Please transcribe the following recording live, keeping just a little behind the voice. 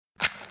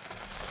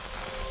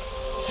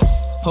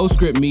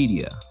Postscript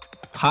Media,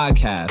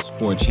 podcast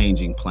for a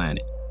changing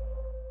planet.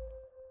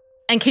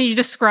 And can you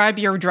describe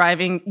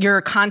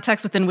your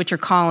context within which you're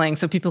calling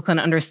so people can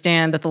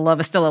understand that the love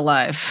is still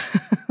alive?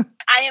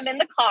 I am in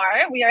the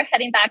car. We are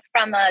heading back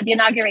from the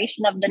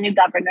inauguration of the new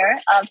governor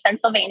of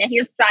Pennsylvania. He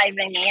is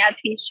driving me, as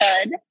he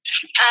should.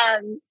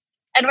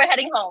 And we're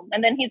heading home.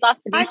 And then he's off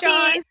to D.C.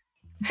 Hi, John.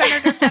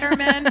 Senator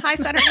Fetterman. Hi,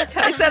 Senator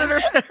Fetterman. Hi,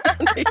 Senator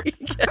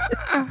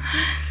Fetterman.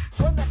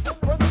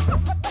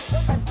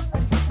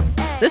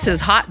 This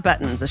is Hot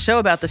Buttons, a show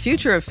about the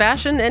future of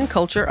fashion and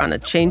culture on a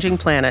changing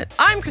planet.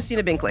 I'm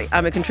Christina Binkley.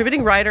 I'm a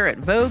contributing writer at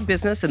Vogue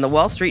Business and the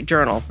Wall Street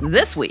Journal.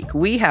 This week,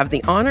 we have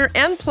the honor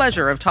and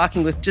pleasure of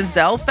talking with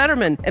Gisele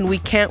Fetterman, and we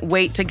can't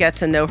wait to get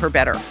to know her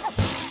better.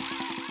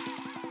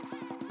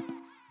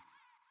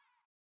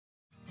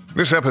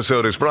 This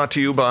episode is brought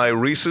to you by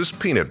Reese's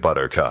Peanut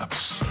Butter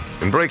Cups.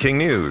 In breaking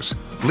news,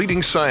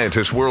 leading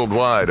scientists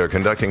worldwide are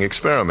conducting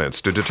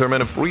experiments to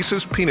determine if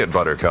Reese's Peanut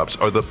Butter Cups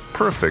are the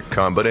perfect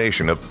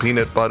combination of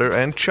peanut butter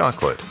and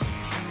chocolate.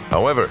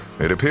 However,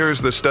 it appears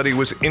the study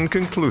was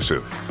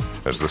inconclusive,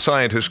 as the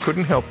scientists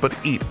couldn't help but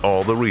eat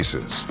all the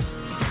Reese's.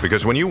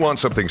 Because when you want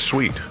something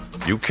sweet,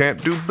 you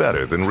can't do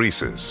better than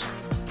Reese's.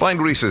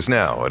 Find Reese's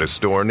now at a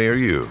store near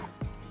you.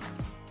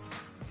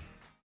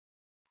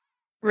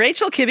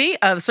 Rachel Kibbe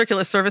of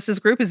Circular Services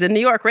Group is in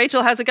New York.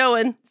 Rachel, how's it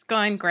going? It's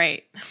going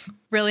great.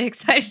 Really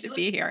excited to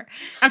be here.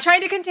 I'm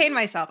trying to contain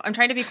myself. I'm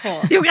trying to be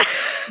cool.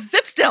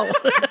 Sit still.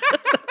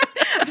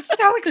 I'm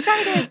so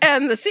excited.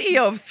 And the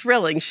CEO of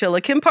Thrilling, Sheila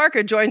Kim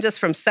Parker, joins us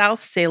from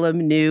South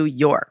Salem, New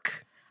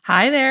York.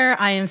 Hi there.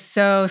 I am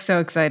so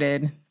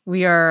excited.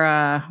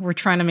 We're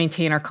trying to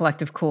maintain our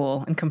collective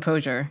cool and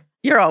composure.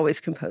 You're always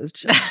composed,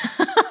 Sheila.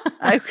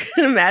 I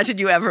can imagine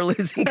you ever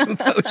losing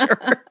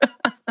composure.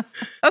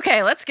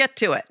 Okay, let's get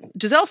to it.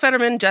 Gisele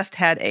Fetterman just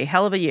had a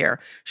hell of a year.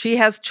 She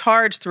has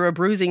charged through a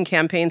bruising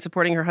campaign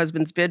supporting her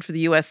husband's bid for the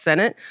U.S.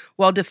 Senate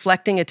while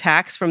deflecting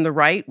attacks from the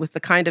right with the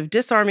kind of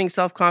disarming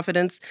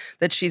self-confidence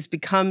that she's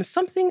become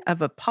something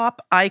of a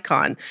pop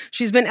icon.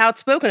 She's been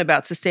outspoken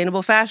about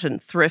sustainable fashion,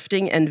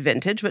 thrifting, and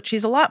vintage, but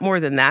she's a lot more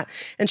than that.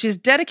 And she's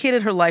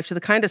dedicated her life to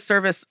the kind of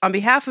service on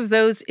behalf of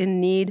those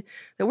in need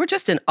that we're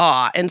just in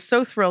awe and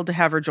so thrilled to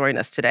have her join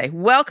us today.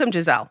 Welcome,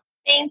 Gisele.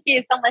 Thank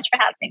you so much for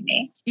having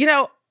me. You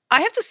know, I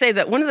have to say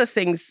that one of the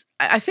things,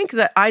 I think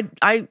that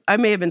I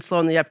may have been slow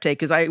on the uptake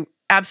because I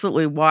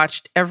absolutely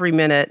watched every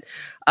minute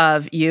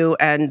of you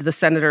and the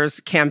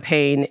senator's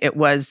campaign. It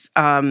was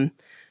often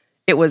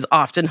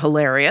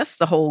hilarious,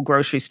 the whole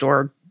grocery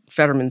store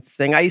Fetterman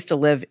thing. I used to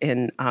live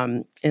in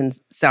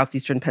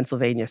southeastern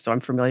Pennsylvania, so I'm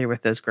familiar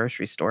with those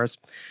grocery stores.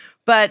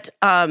 But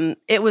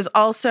it was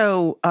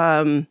also,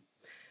 there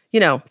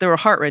were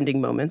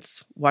heartrending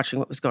moments watching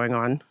what was going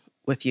on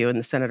with you and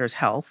the senator's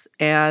health.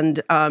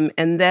 And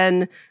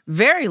then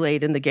very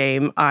late in the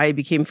game, I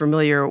became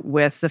familiar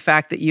with the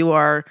fact that you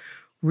are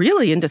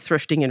really into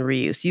thrifting and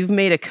reuse. You've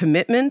made a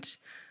commitment,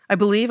 I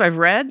believe I've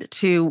read,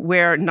 to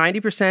where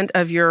 90%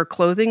 of your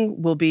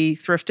clothing will be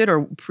thrifted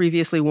or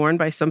previously worn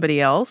by somebody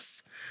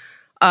else.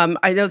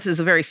 I know this is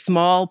a very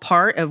small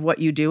part of what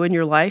you do in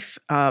your life,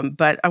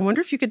 but I wonder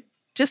if you could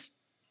just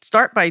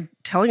start by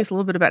telling us a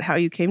little bit about how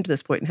you came to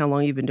this point and how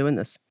long you've been doing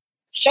this.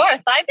 Sure.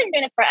 So I've been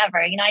doing it forever.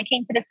 I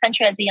came to this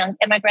country as a young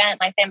immigrant.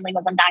 My family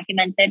was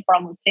undocumented for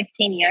almost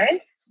 15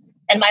 years.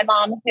 And my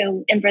mom,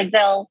 who in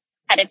Brazil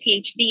had a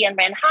PhD and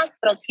ran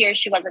hospitals, here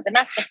she was a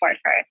domestic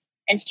worker.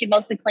 And she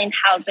mostly cleaned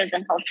houses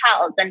and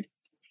hotels. And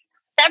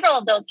several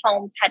of those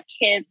homes had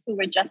kids who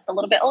were just a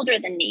little bit older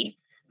than me.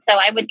 So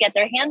I would get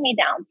their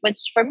hand-me-downs,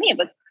 which for me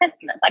was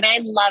Christmas. I mean, I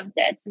loved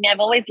it. I've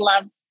always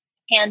loved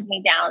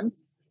hand-me-downs.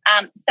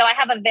 So I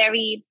have a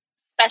very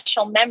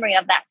special memory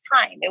of that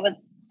time.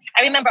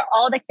 I remember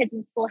all the kids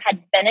in school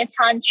had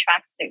Benetton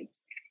tracksuits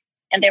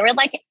and they were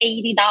like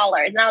 $80.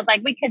 And I was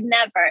like, we could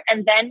never.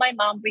 And then my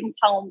mom brings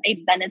home a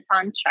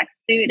Benetton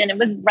tracksuit and it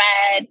was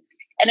red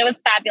and it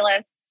was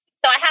fabulous.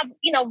 So I have,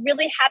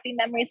 really happy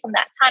memories from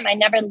that time. I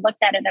never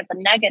looked at it as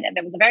a negative.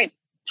 It was very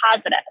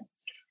positive.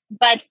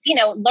 But,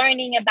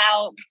 learning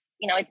about,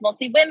 it's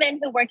mostly women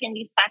who work in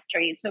these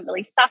factories who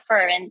really suffer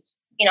and,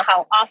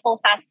 how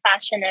awful fast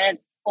fashion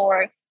is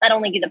for not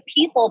only the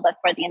people, but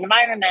for the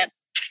environment.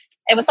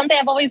 It was something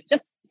I've always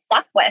just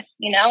stuck with,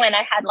 and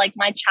I had like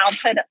my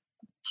childhood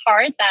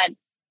heart that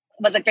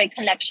was a great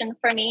connection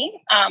for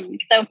me.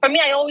 So for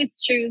me, I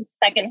always choose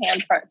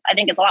secondhand first. I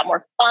think it's a lot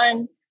more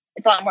fun.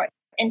 It's a lot more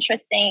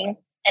interesting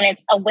and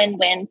it's a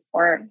win-win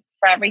for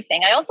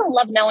everything. I also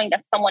love knowing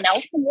that someone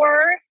else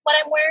wore what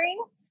I'm wearing.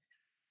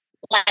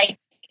 Like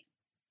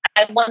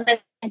I want to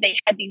think they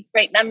had these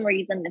great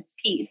memories in this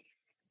piece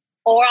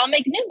or I'll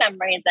make new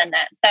memories in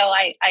it. So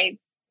I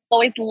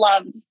always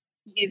loved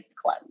used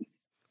clothes.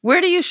 Where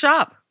do you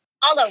shop?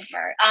 All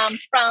over,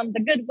 from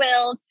the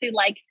Goodwill to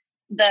like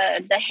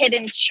the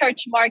hidden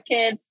church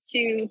markets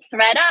to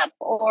ThredUp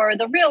or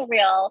the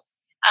Real.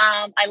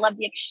 I love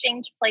the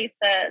exchange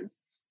places.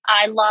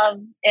 I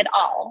love it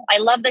all. I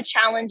love the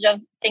challenge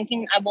of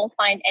thinking I won't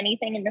find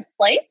anything in this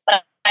place,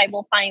 but I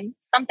will find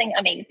something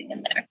amazing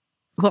in there.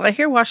 Well, I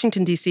hear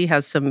Washington, D.C.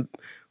 has some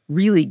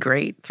really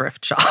great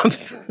thrift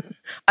shops.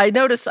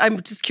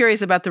 I'm just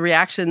curious about the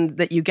reaction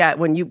that you get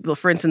when you, well,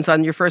 for instance,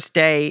 on your first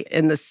day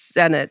in the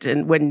Senate,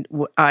 and when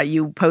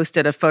you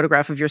posted a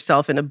photograph of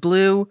yourself in a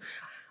blue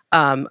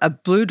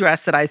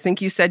dress that I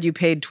think you said you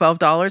paid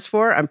 $12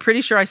 for. I'm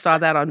pretty sure I saw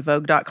that on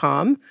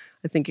Vogue.com.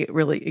 I think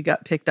it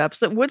got picked up.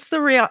 So what's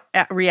the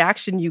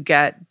reaction you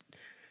get?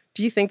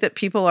 Do you think that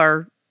people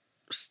are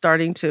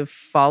starting to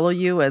follow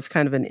you as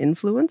kind of an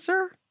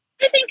influencer?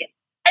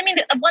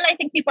 I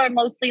think people are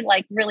mostly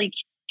like really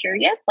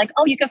curious, like,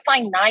 oh, you can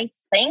find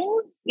nice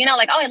things,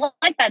 like, oh, I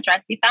like that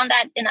dress. You found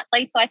that in that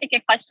place. So I think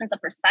it questions the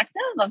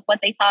perspective of what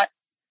they thought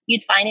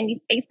you'd find in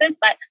these spaces.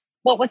 But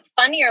what was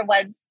funnier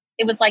was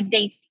it was like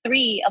day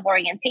 3 of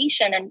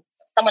orientation, and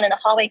someone in the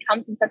hallway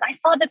comes and says, I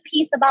saw the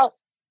piece about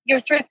your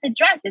thrifted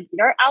dress. Is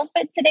your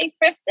outfit today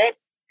thrifted?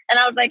 And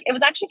I was like, it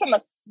was actually from a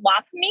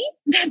swap meet,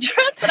 the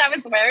dress that I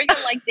was wearing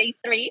on like day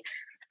 3.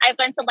 I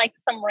went to like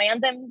some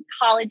random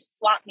college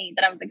swap meet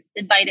that I was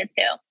invited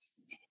to.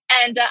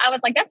 And I was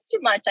like, that's too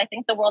much. I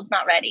think the world's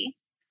not ready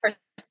for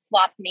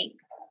swap meet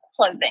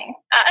clothing.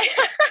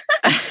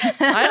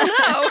 I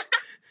don't know.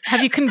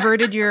 Have you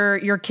converted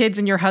your kids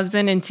and your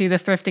husband into the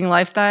thrifting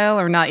lifestyle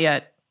or not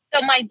yet?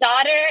 So my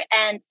daughter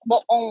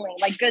only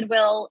like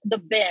Goodwill, the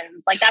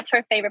bins, like that's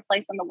her favorite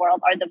place in the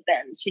world are the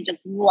bins. She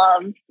just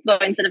loves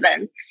going to the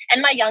bins.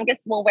 And my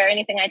youngest will wear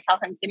anything I tell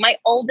him to. My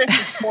oldest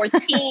is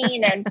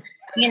 14 and,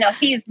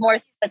 he's more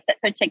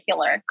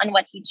particular on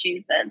what he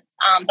chooses.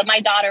 But my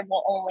daughter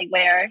will only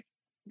wear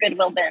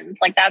Goodwill bins.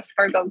 Like that's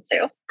her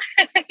go-to.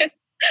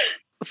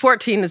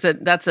 14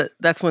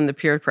 that's when the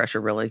peer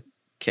pressure really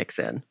kicks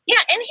in. Yeah,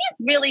 and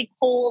he's really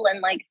cool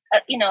and like a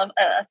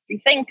free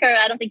thinker.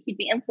 I don't think he'd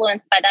be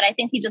influenced by that. I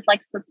think he just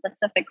likes a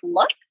specific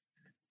look.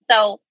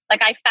 So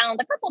like I found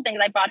a couple things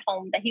I brought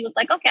home that he was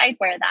like, okay, I'd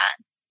wear that.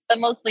 But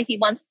mostly he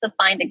wants to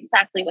find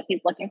exactly what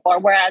he's looking for,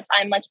 whereas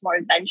I'm much more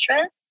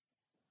adventurous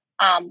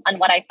on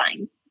what I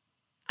find.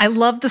 I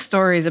love the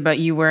stories about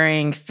you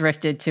wearing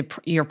thrifted to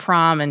your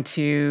prom and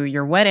to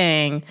your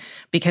wedding,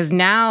 because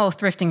now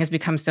thrifting has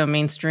become so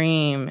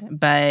mainstream,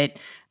 but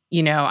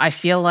I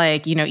feel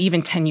like,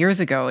 even 10 years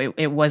ago,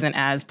 it wasn't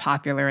as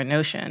popular a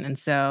notion. And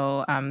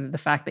so the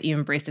fact that you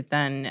embraced it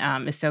then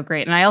is so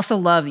great. And I also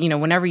love,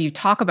 whenever you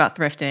talk about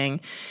thrifting,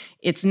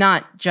 it's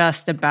not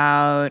just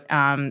about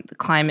the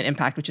climate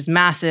impact, which is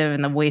massive,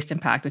 and the waste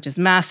impact, which is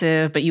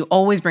massive, but you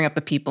always bring up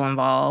the people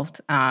involved.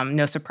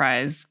 No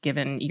surprise,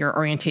 given your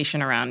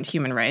orientation around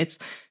human rights.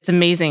 It's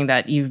amazing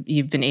that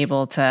you've been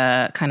able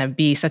to kind of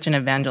be such an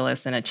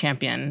evangelist and a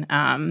champion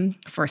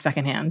for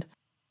secondhand.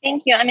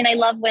 Thank you. I mean, I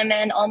love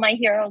women. All my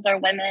heroes are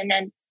women.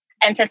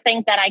 And to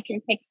think that I can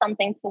pick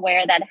something to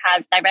wear that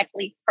has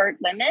directly hurt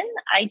women,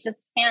 I just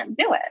can't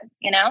do it.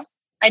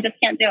 I just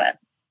can't do it.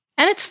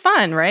 And it's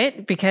fun,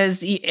 right?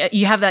 Because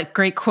you have that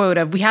great quote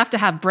of, we have to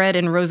have bread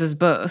and roses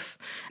both.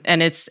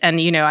 And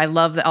I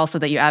love also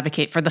that you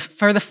advocate for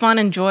the fun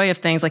and joy of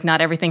things. Like not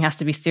everything has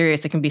to be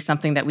serious. It can be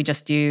something that we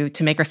just do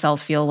to make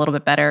ourselves feel a little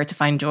bit better, to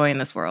find joy in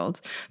this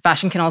world.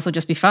 Fashion can also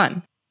just be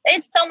fun.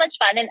 It's so much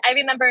fun. And I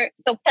remember,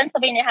 so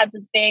Pennsylvania has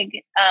this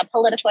big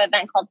political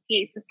event called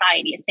PA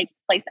Society. It takes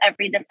place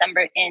every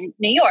December in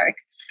New York,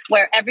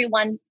 where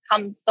everyone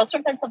goes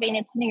from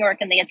Pennsylvania to New York,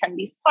 and they attend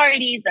these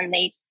parties and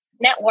they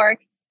network.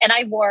 And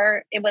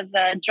it was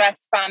a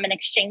dress from an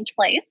exchange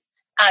place.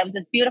 It was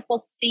this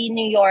beautiful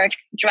New York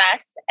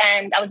dress.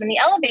 And I was in the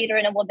elevator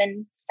and a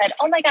woman said,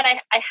 oh my God,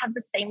 I have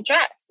the same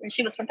dress. And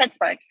she was from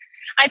Pittsburgh.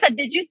 I said,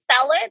 did you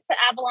sell it to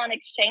Avalon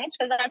Exchange?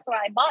 Because that's where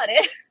I bought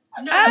it.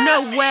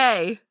 No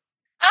way.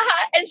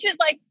 And she's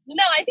like,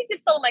 no, I think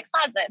it's still in my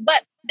closet.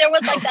 But there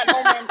was like that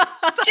moment.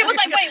 She was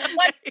like, wait,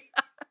 what's...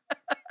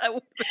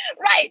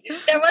 Right.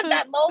 There was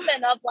that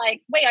moment of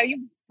like, wait, are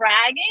you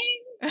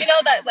bragging?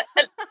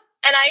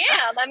 And I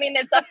am. I mean,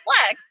 it's a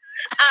flex.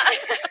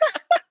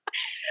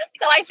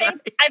 So I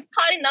think I've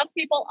caught enough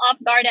people off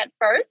guard at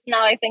first.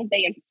 Now I think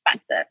they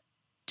expect it.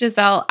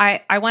 Gisele,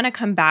 I want to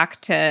come back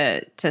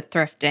to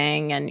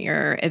thrifting and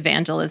your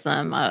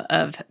evangelism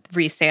of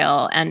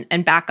resale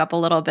and back up a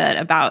little bit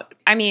about,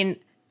 I mean,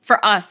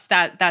 for us,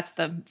 that's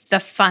the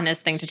funnest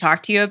thing to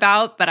talk to you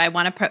about. But I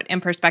want to put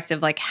in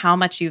perspective, like how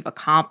much you've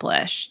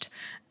accomplished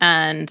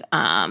and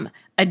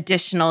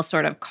additional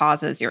sort of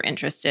causes you're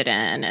interested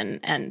in.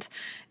 And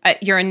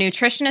you're a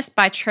nutritionist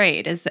by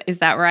trade. Is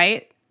that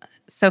right?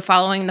 So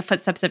following the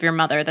footsteps of your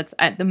mother, that's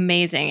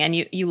amazing. And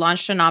you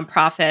launched a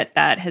nonprofit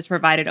that has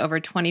provided over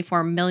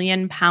 24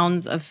 million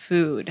pounds of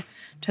food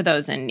to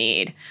those in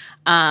need,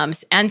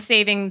 and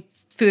saving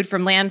food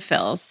from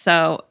landfills.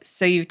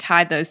 So you've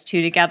tied those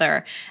two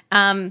together.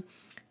 And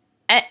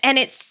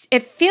it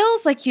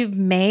feels like you've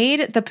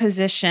made the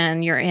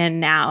position you're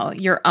in now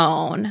your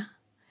own.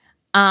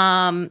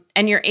 And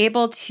you're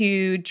able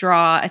to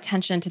draw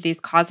attention to these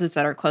causes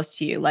that are close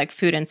to you, like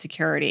food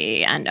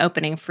insecurity and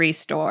opening free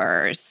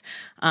stores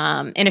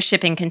in a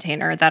shipping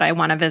container that I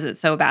want to visit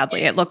so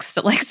badly. It looks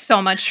like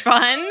so much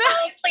fun.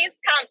 Oh, please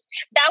come.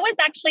 That was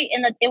actually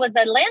it was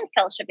a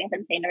landfill shipping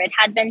container. It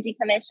had been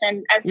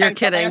decommissioned as You're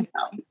kidding.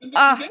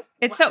 landfill.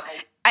 It's so,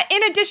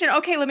 In addition,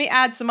 okay, let me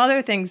add some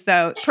other things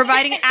though.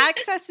 Providing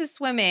access to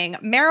swimming,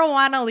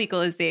 marijuana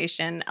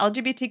legalization,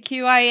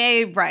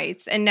 LGBTQIA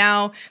rights, and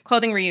now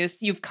clothing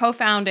reuse. You've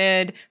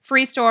co-founded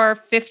Free Store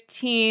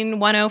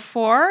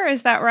 15104,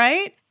 is that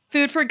right?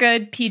 Food for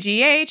Good,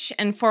 PGH,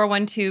 and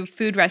 412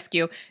 Food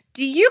Rescue.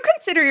 Do you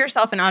consider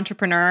yourself an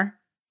entrepreneur?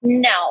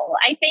 No,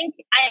 I think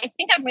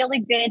I'm really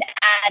good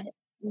at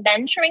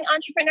mentoring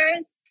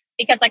entrepreneurs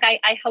because like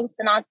I host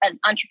an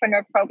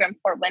entrepreneur program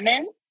for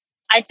women.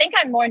 I think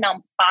I'm more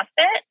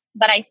nonprofit,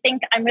 but I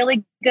think I'm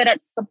really good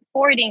at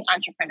supporting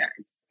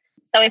entrepreneurs.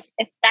 So if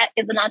that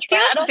is an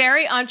entrepreneur, feels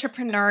very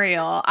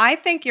entrepreneurial. I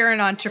think you're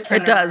an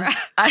entrepreneur. It does.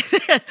 I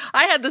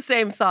had the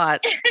same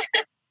thought.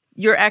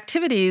 Your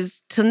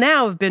activities till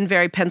now have been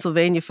very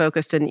Pennsylvania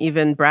focused and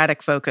even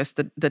Braddock focused,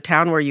 the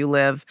town where you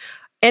live.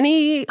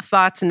 Any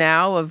thoughts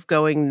now of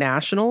going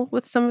national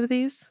with some of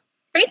these?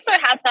 Free Store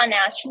has gone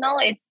national.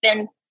 It's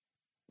been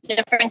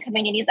different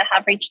communities that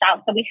have reached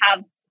out. So we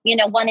have,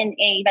 one in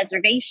a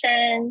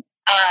reservation.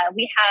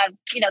 We have,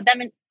 them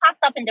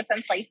popped up in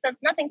different places,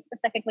 nothing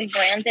specifically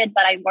branded,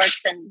 but I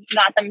worked and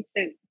got them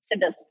to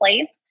this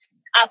place.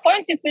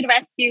 412 Food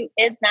Rescue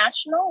is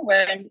national.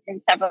 We're in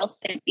several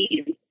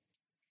cities.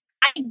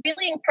 I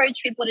really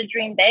encourage people to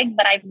dream big,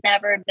 but I've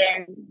never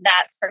been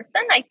that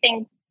person. I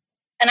think,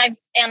 and I've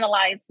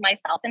analyzed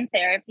myself in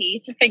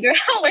therapy to figure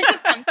out where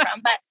this comes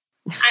from, but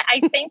I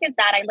think is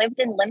that I lived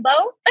in limbo.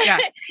 Yeah.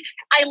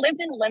 I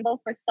lived in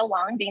limbo for so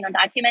long, being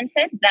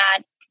undocumented,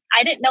 that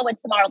I didn't know what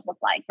tomorrow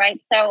looked like,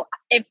 right? So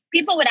if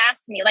people would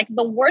ask me, like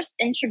the worst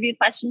interview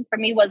question for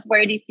me was,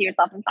 where do you see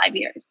yourself in 5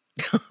 years?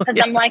 Because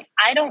I'm like,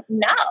 I don't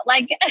know.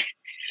 Like,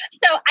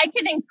 so I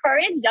can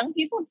encourage young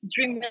people to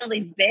dream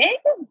really big,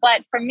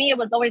 but for me, it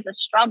was always a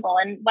struggle.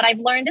 And what I've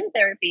learned in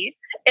therapy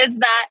is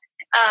that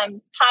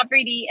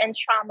poverty and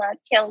trauma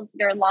kills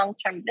your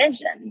long-term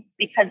vision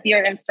because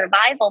you're in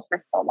survival for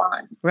so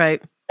long.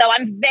 Right. So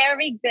I'm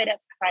very good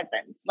at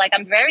present. Like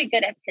I'm very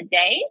good at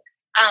today.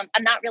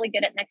 I'm not really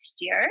good at next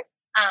year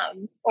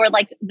or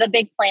like the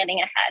big planning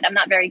ahead. I'm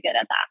not very good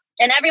at that.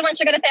 And everyone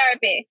should go to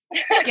therapy.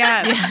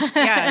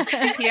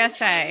 Yes.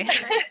 PSA.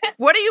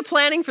 What are you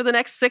planning for the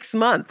next 6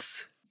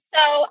 months? So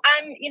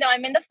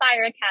I'm in the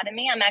fire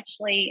academy. I'm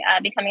actually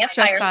becoming a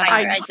firefighter.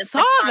 I just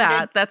saw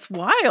that. That's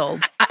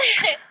wild.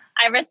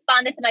 I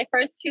responded to my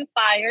first 2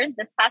 fires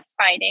this past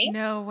Friday.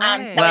 No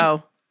way.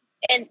 Wow.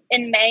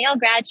 In May, I'll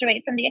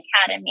graduate from the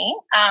academy.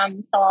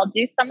 So I'll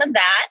do some of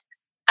that.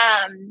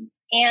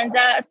 And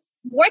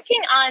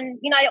working on,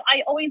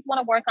 I always want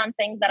to work on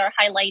things that are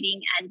highlighting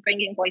and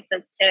bringing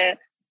voices to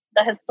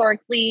the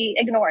historically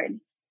ignored.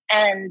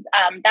 And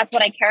that's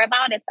what I care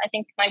about. I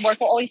think my work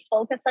will always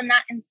focus on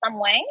that in some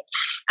way.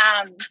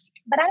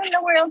 But I don't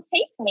know where it'll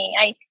take me.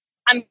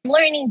 I'm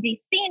learning DC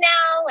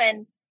now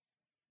and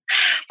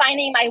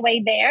finding my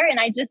way there. And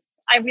I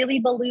really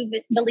believe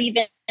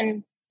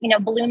in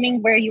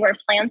blooming where you are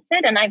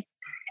planted. And I've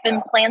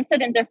been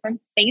planted in different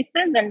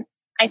spaces and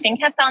I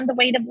think have found a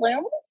way to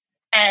bloom.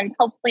 And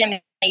hopefully I'm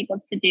able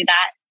to do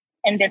that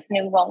in this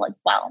new role as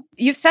well.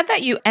 You've said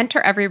that you enter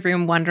every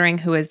room wondering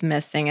who is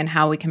missing and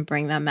how we can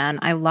bring them in.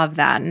 I love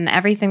that. And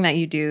everything that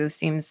you do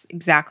seems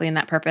exactly in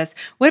that purpose.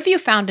 What have you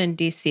found in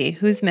DC?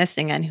 Who's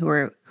missing and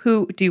who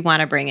do you want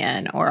to bring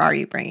in or are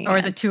you bringing in? Or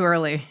is it too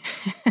early?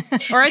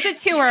 Or is it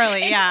too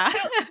early? Yeah.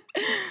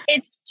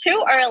 It's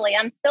too early.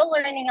 I'm still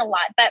learning a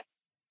lot. But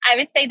I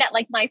would say that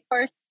like my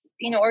first,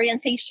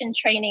 orientation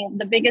training,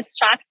 the biggest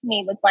shock to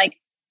me was like,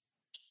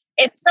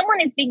 if someone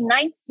is being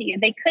nice to you,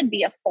 they could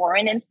be a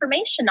foreign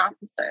information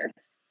officer.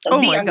 So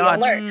be on the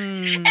alert.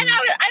 And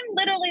I'm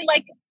literally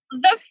like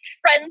the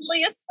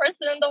friendliest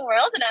person in the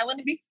world. And I want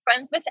to be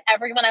friends with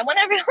everyone. I want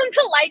everyone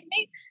to like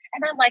me.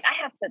 And I'm like, I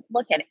have to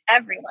look at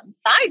everyone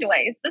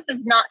sideways.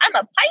 I'm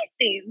a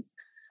Pisces.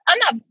 I'm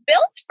not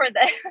built for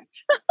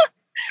this.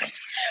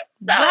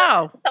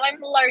 Wow. So I'm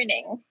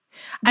learning.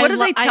 What do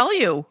they tell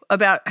you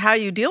about how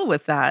you deal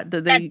with that?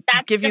 Do they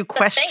give you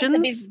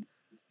questions?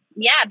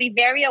 Be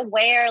very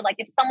aware. Like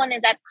if someone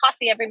is at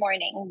coffee every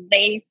morning,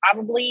 they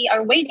probably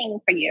are waiting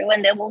for you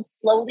and they will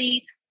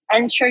slowly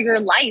enter your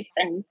life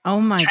and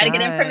try to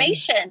get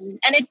information.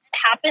 And it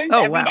happens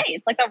every day.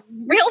 It's like a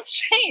real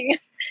thing.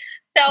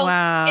 So,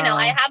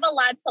 I have a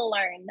lot to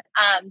learn.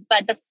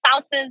 But the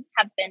spouses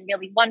have been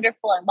really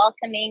wonderful and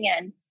welcoming.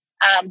 And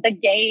the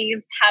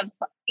gays have,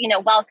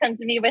 welcomed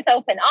me with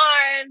open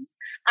arms.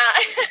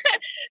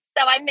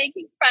 So I'm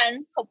making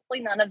friends.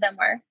 Hopefully none of them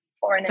are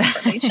foreign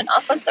information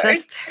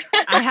officers.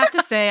 I have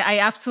to say, I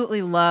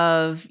absolutely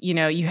love,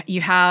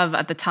 you have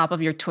at the top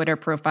of your Twitter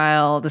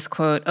profile this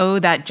quote, "Oh,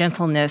 that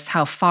gentleness,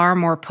 how far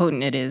more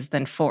potent it is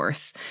than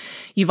force."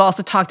 You've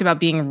also talked about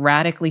being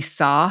radically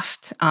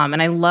soft.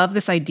 And I love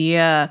this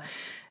idea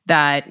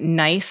that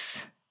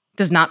nice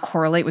does not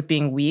correlate with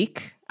being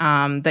weak,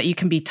 that you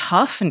can be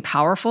tough and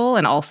powerful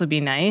and also be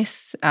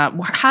nice.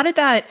 How did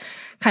that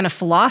kind of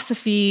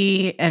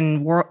philosophy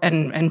and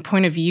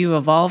point of view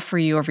evolve for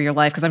you over your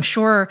life? Because I'm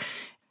sure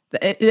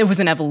it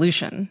was an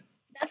evolution.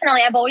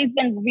 Definitely. I've always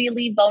been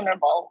really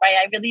vulnerable, right?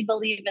 I really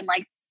believe in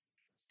like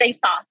stay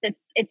soft.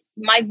 It's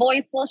my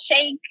voice will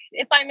shake.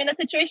 If I'm in a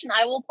situation,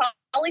 I will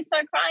probably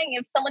start crying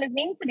if someone is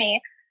mean to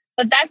me,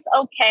 but that's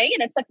okay.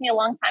 And it took me a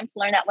long time to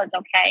learn that was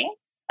okay.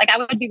 Like I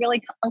would be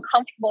really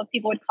uncomfortable if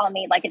people would call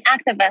me like an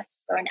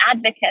activist or an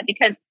advocate,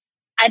 because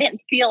I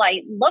didn't feel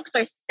I looked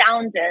or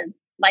sounded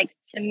like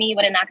to me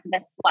what an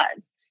activist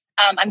was.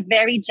 I'm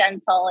very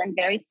gentle and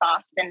very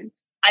soft. And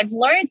I've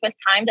learned with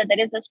time that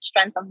is a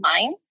strength of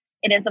mine.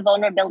 It is a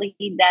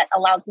vulnerability that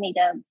allows me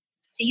to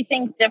see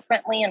things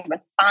differently and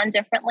respond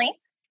differently.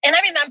 And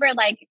I remember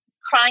like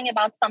crying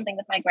about something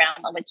with my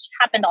grandma, which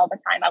happened all the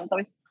time. I was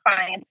always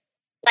crying.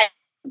 Like,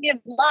 give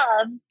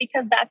love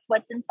because that's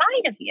what's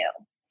inside of you.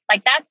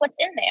 Like that's what's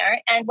in there.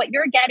 And what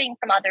you're getting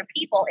from other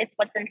people, it's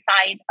what's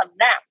inside of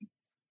them.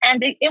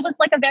 And it was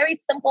like a very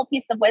simple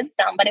piece of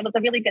wisdom, but it was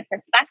a really good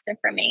perspective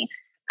for me.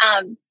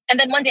 And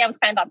then one day I was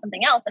crying about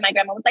something else, and my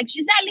grandma was like,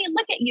 Gisele,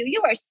 look at you.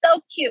 You are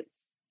so cute.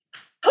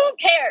 Who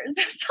cares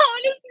if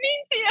someone is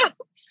mean to you?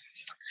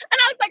 And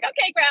I was like,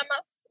 okay, grandma.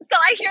 So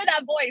I hear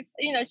that voice.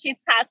 You know, she's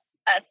passed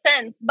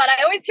since, but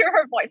I always hear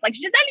her voice like,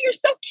 Gisele, you're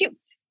so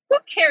cute. Who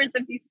cares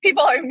if these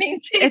people are mean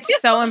to you?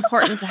 It's so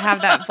important to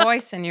have that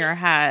voice in your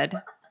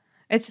head.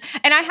 And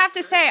I have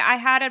to say, I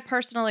had a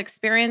personal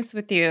experience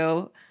with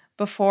you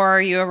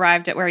before you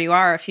arrived at where you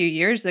are a few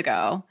years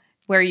ago,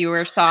 where you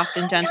were soft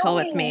and gentle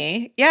with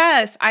me.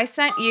 Yes, I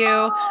sent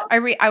you,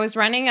 I was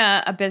running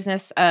a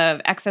business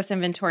of excess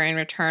inventory and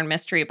return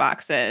mystery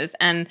boxes,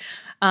 and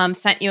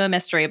sent you a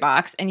mystery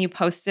box, and you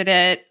posted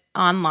it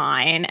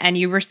online, and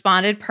you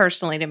responded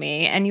personally to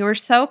me, and you were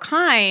so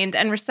kind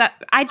and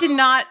I did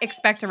not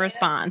expect a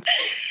response.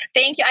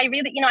 Thank you. I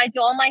really, I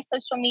do all my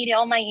social media,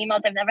 all my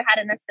emails. I've never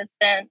had an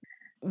assistant.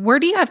 Where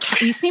do you have time?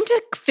 You seem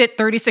to fit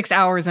 36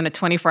 hours in a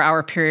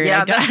 24-hour period.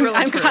 Yeah, that's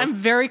really true. I'm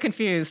very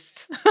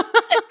confused.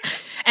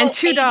 And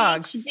 2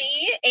 dogs.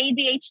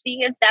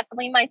 ADHD is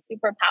definitely my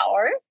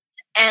superpower.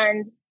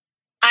 And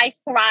I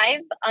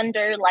thrive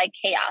under like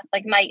chaos.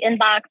 Like my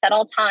inbox at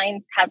all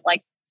times has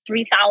like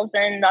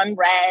 3,000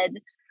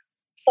 unread,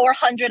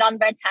 400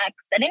 unread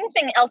texts. And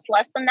anything else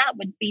less than that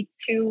would be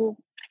too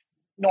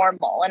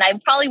normal. And I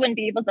probably wouldn't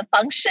be able to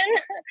function.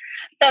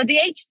 So the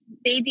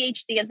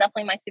ADHD is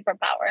definitely my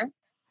superpower.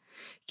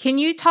 Can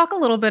you talk a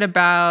little bit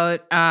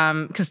about,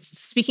 because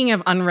speaking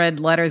of unread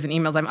letters and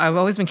emails, I've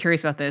always been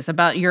curious about this,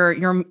 about your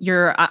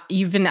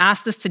you've been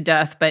asked this to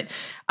death, but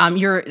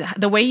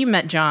the way you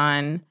met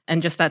John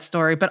and just that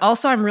story, but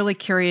also I'm really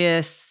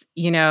curious,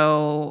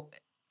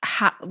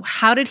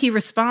 how did he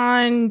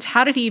respond?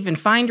 How did he even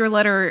find your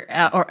letter?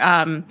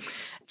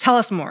 Tell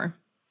us more.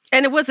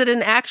 And was it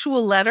an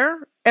actual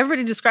letter?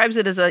 Everybody describes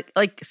it as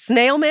like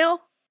snail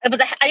mail.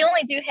 I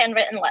only do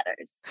handwritten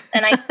letters,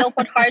 and I still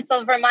put hearts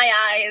over my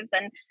eyes,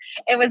 and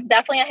it was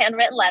definitely a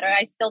handwritten letter.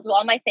 I still do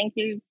all my thank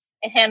yous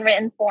in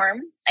handwritten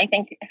form. I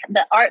think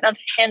the art of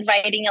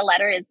handwriting a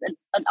letter is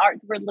an art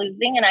we're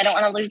losing, and I don't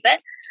want to lose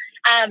it.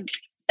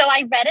 So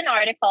I read an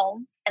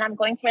article, and I'm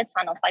going through a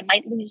tunnel, so I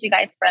might lose you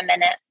guys for a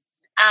minute.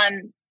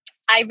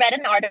 I read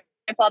an article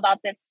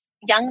about this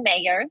young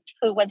mayor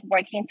who was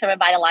working to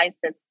revitalize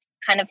this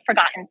kind of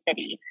forgotten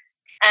city.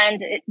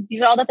 And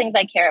these are all the things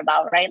I care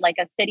about, right? Like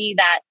a city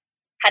that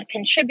had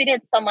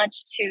contributed so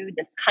much to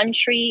this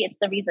country. It's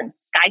the reason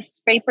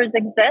skyscrapers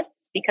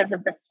exist, because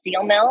of the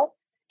steel mill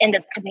in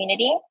this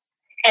community.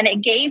 And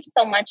it gave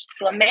so much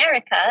to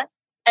America,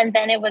 and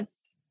then it was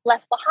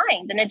left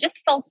behind. And it just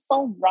felt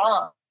so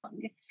wrong.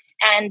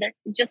 And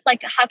just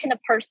like, how can a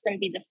person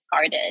be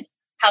discarded?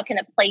 How can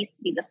a place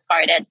be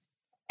discarded?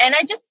 And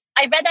I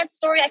read that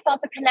story. I felt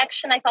a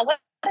connection. I thought, what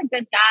a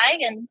good guy.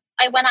 And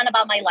I went on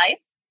about my life.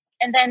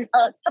 And then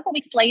a couple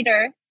weeks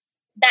later,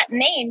 that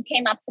name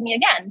came up to me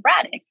again,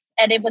 Braddock.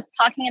 And it was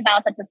talking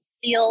about that the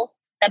steel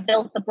that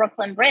built the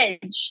Brooklyn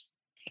Bridge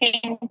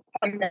came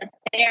from this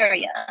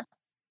area.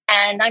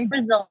 And I'm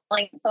Brazilian,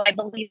 so I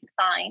believe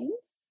signs.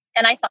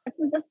 And I thought, this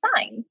is a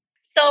sign.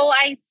 So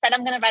I said,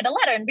 I'm going to write a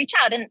letter and reach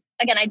out. And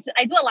again, I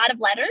do a lot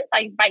of letters.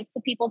 I write to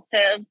people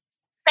to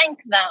thank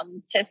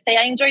them, to say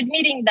I enjoyed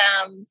meeting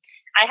them.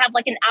 I have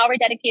like an hour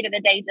dedicated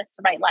a day just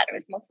to write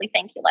letters, mostly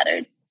thank you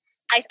letters.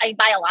 I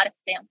buy a lot of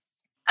stamps.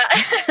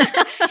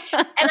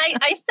 And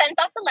I sent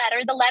off the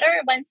letter. The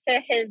letter went to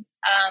his,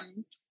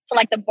 to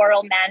like the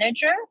borough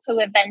manager, who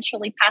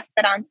eventually passed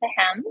it on to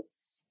him.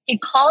 He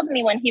called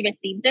me when he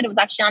received it. It was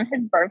actually on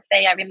his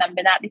birthday. I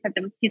remember that because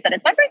he said,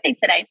 it's my birthday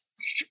today.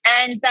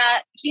 And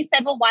he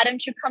said, well, why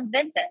don't you come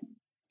visit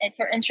if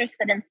you're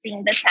interested in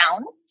seeing the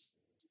town?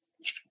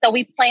 So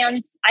we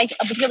planned, I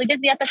was really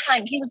busy at the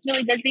time. He was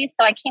really busy.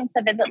 So I came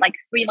to visit like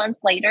 3 months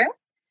later.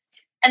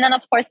 And then,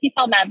 of course, he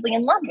fell madly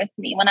in love with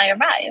me when I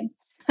arrived.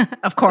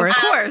 Of course.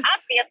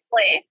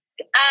 Obviously.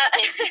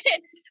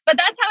 But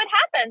that's how it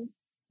happened.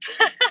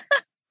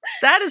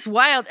 That is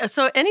wild.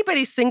 So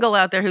anybody single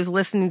out there who's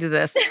listening to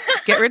this,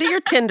 get rid of your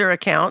Tinder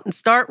account and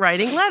start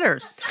writing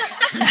letters.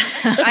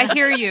 I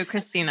hear you,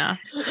 Christina.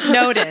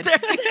 Noted.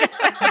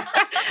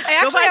 I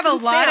actually have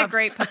a lot of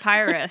great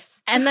papyrus.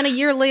 And then a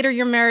year later,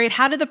 you're married.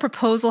 How did the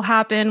proposal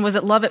happen? Was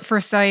it love at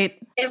first sight?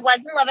 It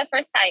wasn't love at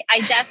first sight.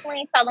 I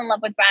definitely fell in love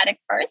with Braddock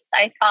first.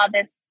 I saw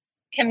this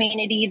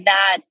community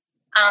that,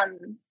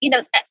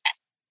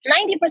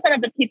 90%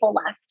 of the people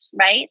left,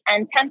 right?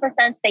 And 10%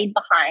 stayed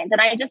behind. And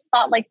I just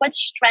thought, like, what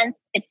strength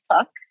it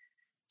took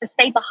to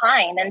stay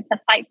behind and to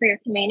fight for your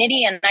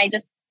community. And I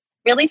just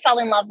really fell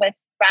in love with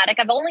Braddock.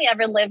 I've only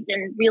ever lived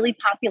in really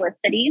populous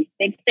cities,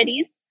 big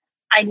cities.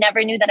 I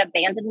never knew that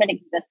abandonment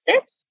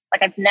existed.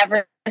 Like, I've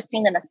never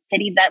seen in a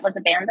city that was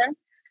abandoned.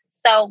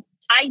 So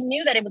I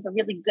knew that it was a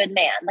really good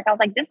man. Like, I was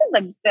like, this is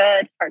a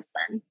good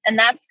person. And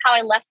that's how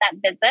I left that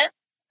visit.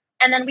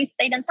 And then we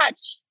stayed in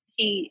touch.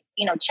 He,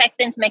 checked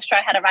in to make sure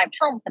I had arrived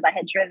home because I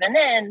had driven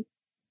in.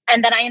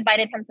 And then I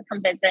invited him to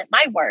come visit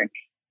my work.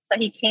 So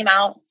he came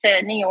out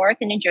to New York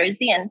and New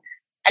Jersey and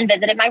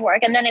visited my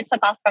work. And then it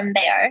took off from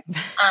there.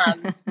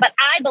 But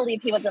I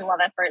believe he was in love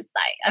at first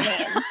sight. I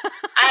mean,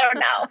 I don't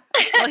know.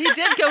 Well, he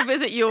did go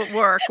visit you at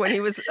work when he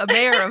was a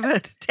mayor of a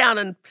town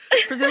and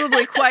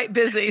presumably quite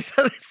busy.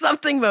 So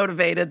something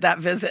motivated that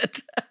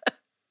visit.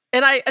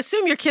 And I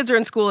assume your kids are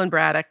in school in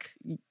Braddock.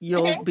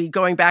 You'll be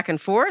going back and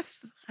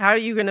forth. How are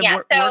you going to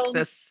work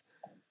this?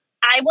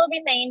 I will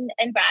remain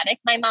in Braddock.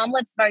 My mom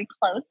lives very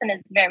close and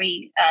is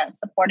very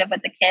supportive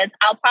with the kids.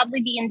 I'll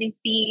probably be in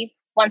DC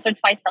once or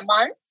twice a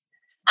month,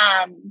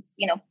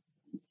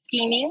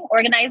 scheming,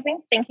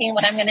 organizing, thinking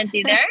what I'm going to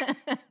do there.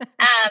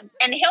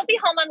 And he'll be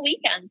home on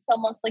weekends. He'll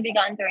mostly be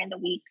gone during the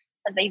week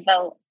because they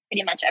vote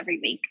pretty much every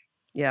week.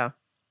 Yeah.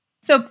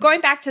 So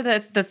going back to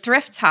the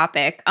thrift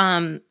topic,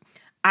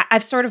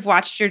 I've sort of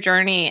watched your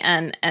journey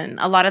and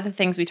a lot of the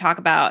things we talk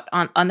about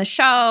on the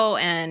show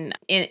and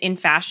in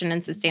fashion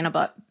and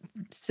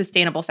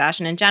sustainable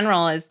fashion in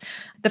general is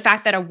the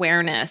fact that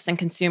awareness and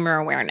consumer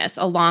awareness,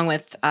 along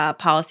with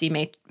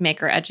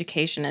policy-maker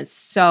education, is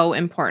so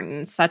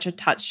important, such a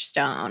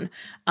touchstone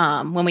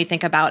when we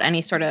think about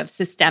any sort of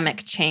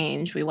systemic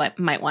change we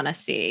might want to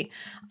see.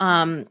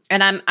 And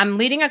I'm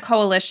leading a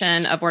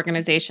coalition of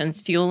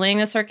organizations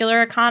fueling a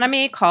circular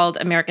economy called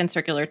American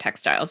Circular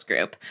Textiles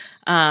Group.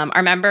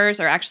 Our members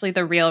are actually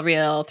The Real,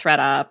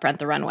 ThredUp, Rent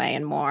the Runway,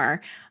 and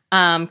more.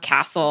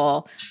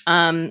 Castle.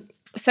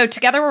 So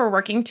together we're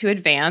working to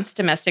advance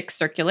domestic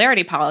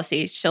circularity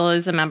policies. Sheila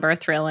is a member of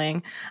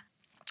Thrilling.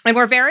 And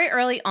we're very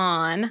early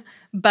on,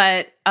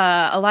 but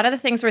a lot of the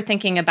things we're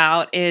thinking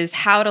about is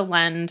how to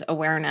lend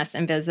awareness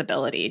and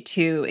visibility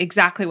to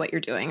exactly what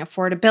you're doing.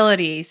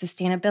 Affordability,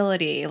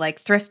 sustainability,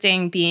 like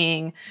thrifting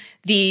being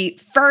the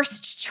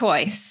first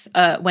choice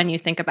when you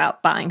think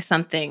about buying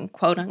something,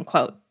 quote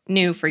unquote,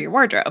 new for your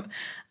wardrobe.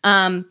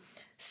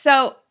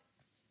 So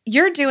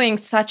you're doing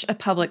such a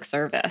public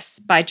service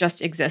by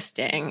just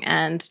existing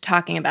and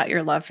talking about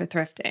your love for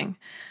thrifting.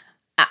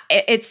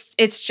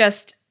 It's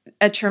just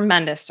a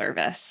tremendous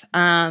service.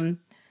 When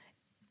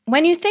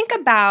you think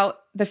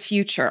about the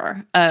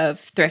future of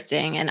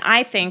thrifting, and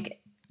I think,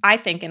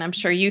 and I'm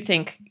sure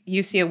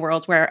you see a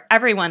world where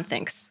everyone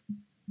thinks,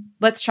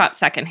 let's shop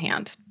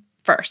secondhand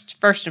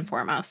first and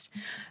foremost.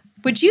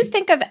 Would you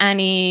think of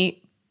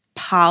any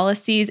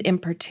policies in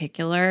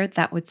particular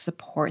that would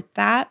support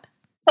that?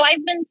 So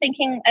I've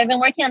been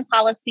working on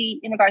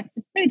policy in regards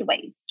to food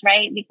waste,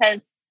 right?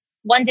 Because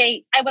one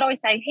day I would always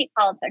say, I hate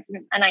politics,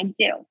 and I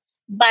do.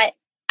 But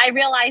I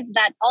realized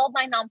that all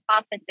my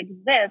nonprofits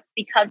exist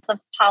because of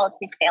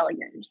policy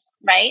failures,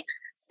 right?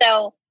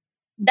 So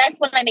that's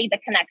when I made the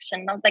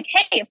connection. I was like,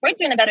 hey, if we're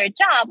doing a better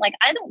job, like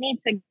I don't need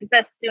to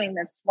exist doing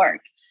this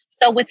work.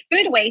 So with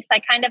food waste, I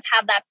kind of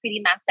have that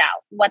pretty mapped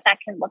out, what that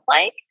can look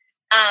like.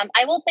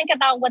 I will think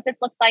about what this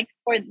looks like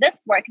for this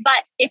work.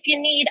 But if you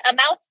need a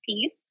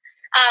mouthpiece,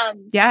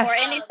 yes, or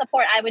any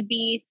support, I would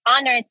be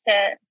honored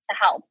to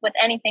help with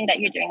anything that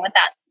you're doing with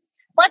that.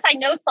 Plus, I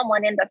know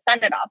someone in the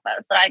Senate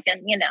office that I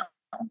can,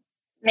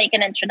 make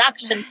an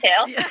introduction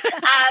to.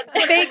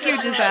 Thank you,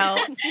 Gisele.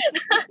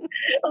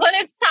 When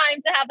it's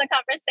time to have the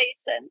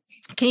conversation.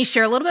 Can you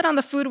share a little bit on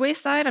the food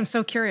waste side? I'm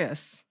so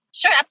curious.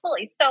 Sure,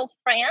 absolutely. So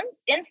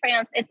in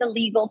France, it's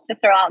illegal to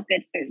throw out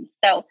good food.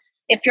 So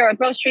if you're a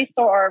grocery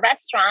store or a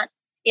restaurant,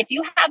 if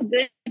you have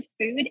good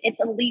food, it's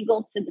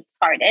illegal to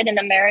discard it. In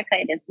America,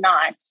 it is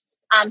not.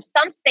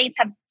 Some states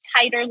have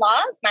tighter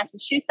laws.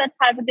 Massachusetts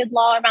has a good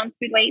law around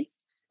food waste.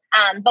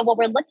 But what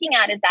we're looking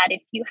at is that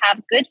if you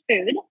have good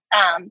food,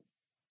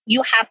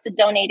 you have to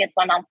donate it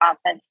to a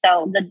nonprofit.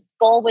 So the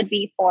goal would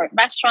be for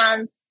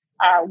restaurants,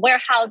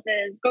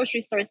 warehouses,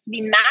 grocery stores to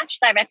be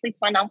matched directly to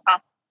a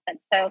nonprofit.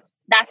 So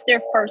that's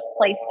their first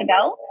place to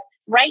go.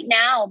 Right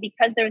now,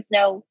 because there's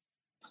no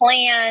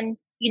plan,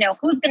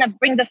 who's going to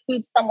bring the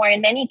food somewhere?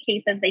 In many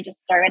cases, they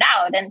just throw it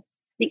out. And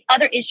the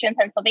other issue in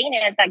Pennsylvania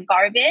is that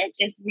garbage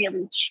is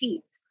really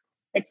cheap.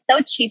 It's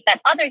so cheap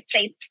that other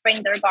states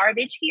bring their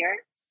garbage here.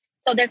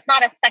 So there's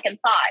not a second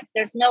thought.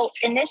 There's no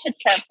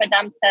initiative for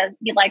them to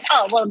be like,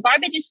 oh, well,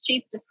 garbage is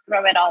cheap, just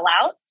throw it all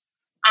out.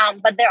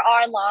 But there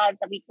are laws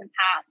that we can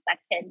pass that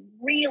can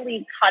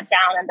really cut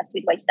down on the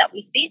food waste that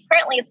we see.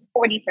 Currently, it's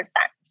 40%.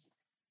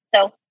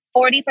 So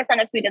 40%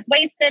 of food is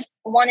wasted.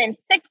 1 in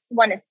 6,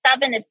 1 in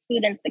 7 is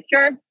food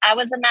insecure. I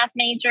was a math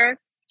major.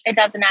 It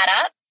doesn't add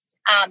up.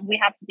 We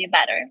have to do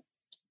better.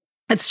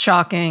 It's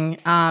shocking.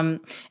 And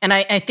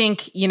I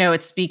think,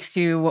 it speaks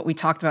to what we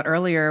talked about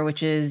earlier,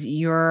 which is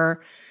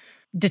your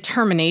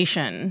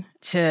determination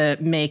to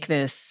make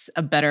this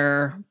a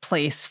better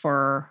place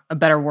for a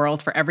better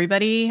world for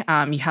everybody.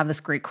 You have this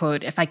great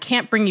quote, "If I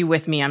can't bring you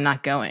with me, I'm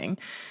not going."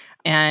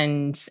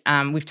 And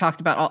we've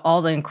talked about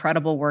all the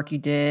incredible work you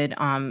did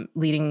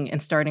leading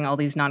and starting all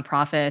these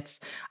nonprofits.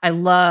 I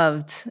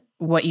loved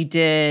what you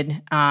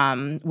did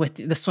with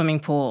the swimming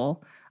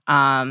pool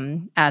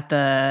at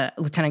the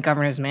Lieutenant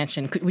Governor's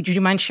mansion. Would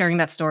you mind sharing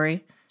that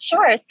story?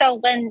 Sure. So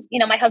when,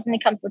 my husband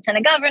becomes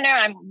Lieutenant Governor,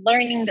 I'm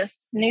learning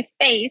this new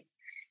space.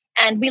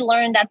 And we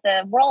learned that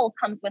the role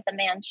comes with the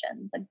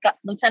mansion, the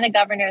Lieutenant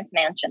Governor's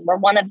mansion. We're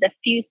one of the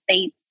few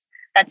states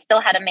that still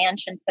had a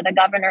mansion for the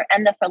governor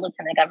and for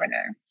Lieutenant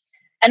Governor.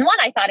 And one,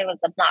 I thought it was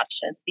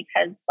obnoxious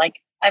because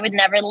I would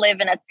never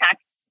live in a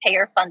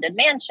taxpayer-funded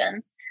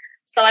mansion.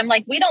 So I'm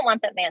like, we don't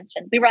want that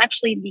mansion. We were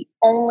actually the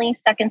only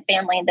second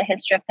family in the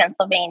history of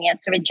Pennsylvania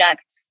to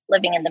reject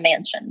living in the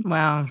mansion.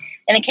 Wow.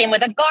 And it came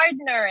with a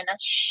gardener and a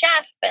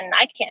chef, and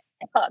I can't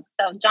cook.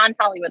 So John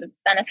probably would have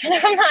benefited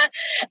from that.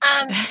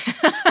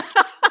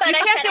 But you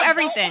can't do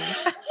everything.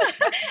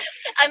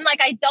 I'm like,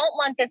 I don't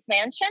want this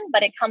mansion,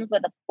 but it comes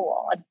with a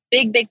pool, a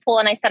big, big pool.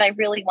 And I said, I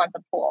really want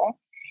the pool.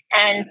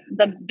 And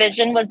the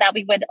vision was that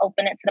we would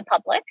open it to the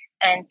public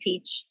and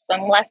teach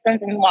swim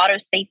lessons and water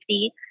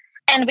safety.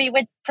 And we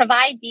would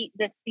provide these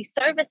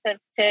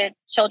services to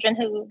children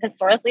who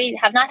historically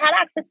have not had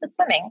access to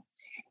swimming.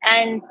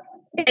 And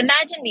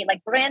imagine me,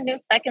 brand new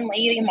second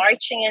lady,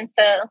 marching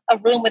into a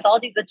room with all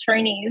these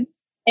attorneys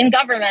in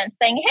government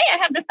saying, hey, I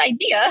have this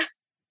idea.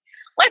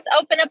 Let's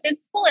open up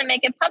this pool and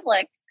make it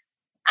public.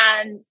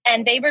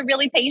 And they were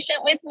really patient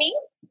with me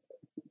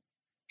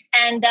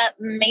and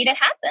made it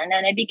happen.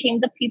 And it became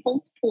the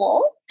people's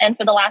pool. And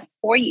for the last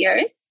 4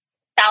 years,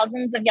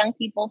 thousands of young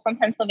people from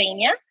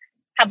Pennsylvania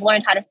have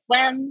learned how to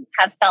swim,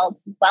 have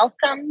felt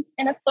welcomed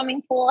in a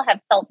swimming pool,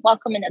 have felt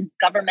welcome in a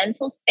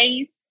governmental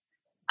space,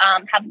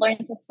 have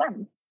learned to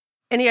swim.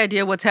 Any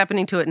idea what's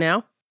happening to it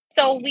now?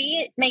 So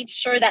we made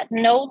sure that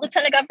no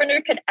Lieutenant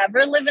Governor could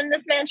ever live in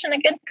this mansion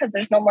again because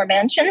there's no more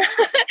mansion.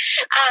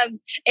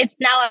 It's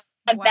now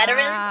a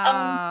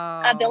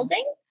veterans-owned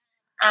building,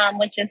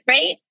 which is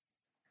great.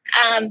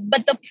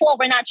 But the pool,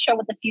 we're not sure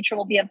what the future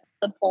will be of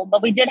the pool.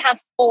 But we did have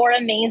 4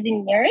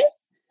 amazing years.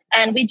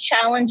 And we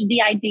challenged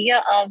the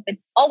idea of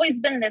it's always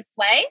been this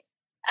way.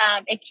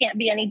 It can't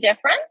be any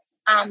different,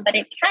 but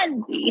it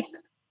can be.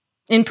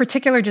 In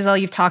particular, Gisele,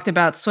 you've talked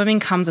about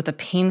swimming comes with a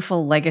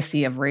painful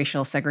legacy of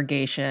racial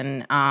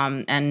segregation,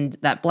 and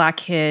that Black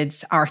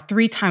kids are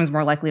 3 times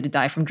more likely to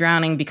die from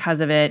drowning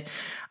because of it.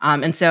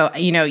 And so,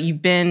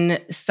 you've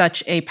been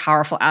such a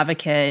powerful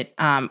advocate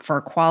for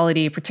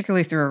equality,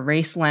 particularly through a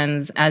race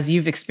lens. As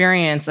you've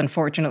experienced,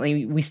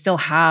 unfortunately, we still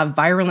have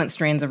virulent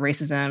strains of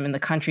racism in the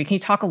country. Can you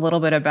talk a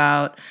little bit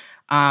about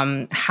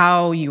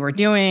how you are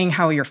doing,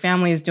 how your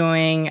family is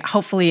doing?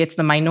 Hopefully, it's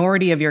the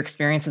minority of your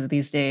experiences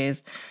these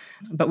days.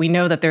 But we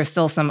know that there's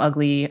still some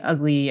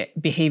ugly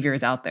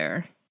behaviors out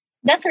there.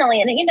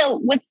 Definitely. And,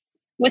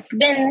 what's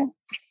been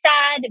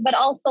sad, but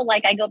also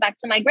I go back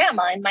to my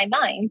grandma in my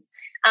mind.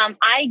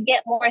 I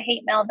get more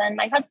hate mail than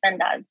my husband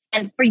does.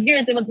 And for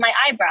years, it was my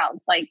eyebrows.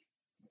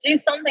 Do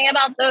something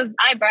about those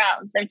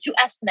eyebrows. They're too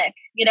ethnic,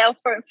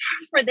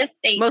 for this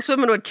state. Most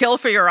women would kill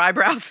for your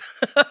eyebrows.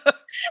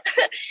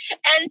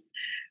 And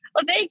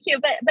well, thank you.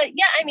 But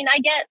yeah, I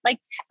get 10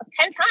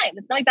 times,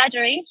 it's no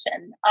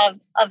exaggeration,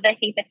 of the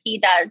hate that he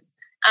does,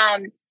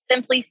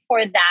 simply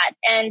for that.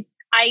 And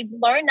I've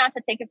learned not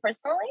to take it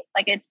personally.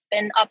 It's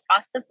been a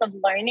process of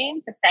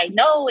learning to say,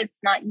 no, it's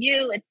not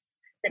you. It's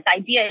this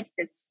idea. It's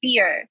this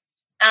fear.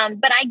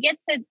 But I get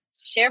to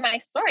share my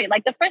story.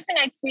 The first thing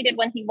I tweeted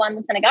when he won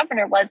Lieutenant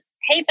Governor was,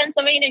 hey,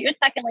 Pennsylvania, your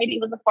second lady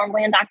was a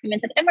formerly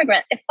undocumented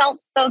immigrant. It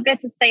felt so good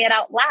to say it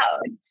out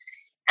loud.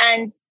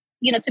 And,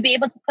 to be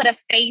able to put a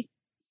face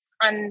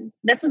on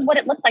this is what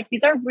it looks like.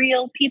 These are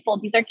real people.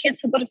 These are kids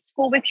who go to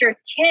school with your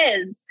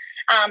kids.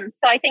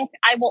 So I think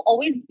I will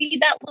always be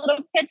that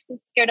little kid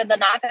who's scared of the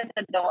knock at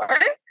the door.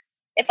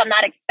 If I'm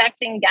not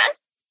expecting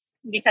guests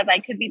because I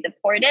could be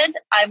deported,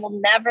 I will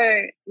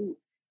never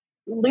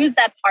lose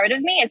that part of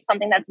me. It's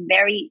something that's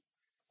very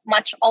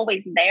much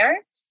always there.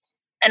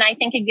 And I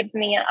think it gives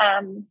me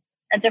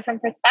a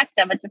different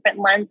perspective, a different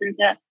lens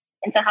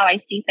into how I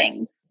see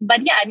things.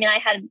 But yeah, I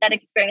had that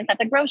experience at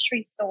the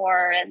grocery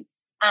store, and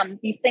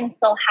these things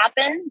still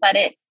happen, but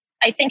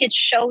I think it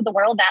showed the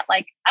world that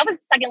I was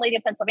second lady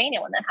of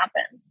Pennsylvania when that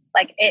happened.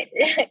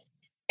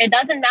 It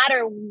doesn't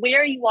matter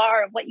where you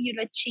are, what you've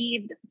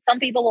achieved. Some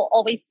people will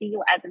always see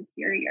you as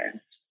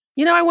inferior.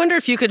 I wonder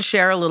if you could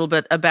share a little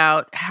bit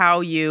about how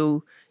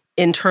you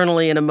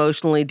internally and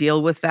emotionally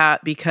deal with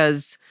that,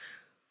 because,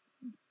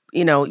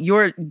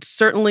 you're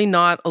certainly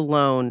not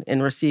alone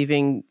in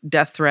receiving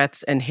death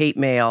threats and hate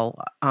mail.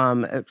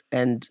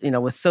 And,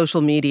 with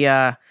social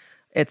media,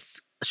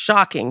 it's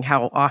shocking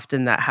how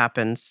often that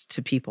happens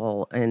to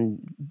people, and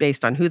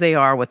based on who they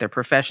are, what their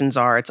professions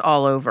are, it's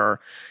all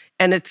over.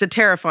 And it's a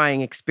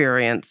terrifying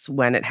experience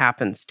when it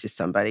happens to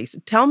somebody. So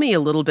tell me a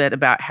little bit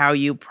about how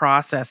you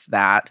process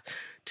that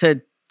to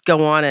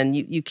go on, and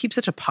you keep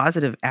such a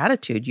positive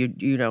attitude.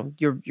 You know,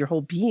 your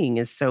whole being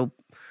is so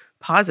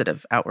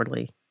positive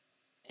outwardly.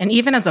 And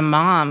even as a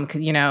mom,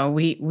 you know,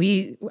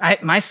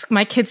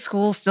 my kids'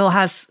 school still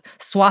has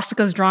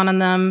swastikas drawn on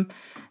them,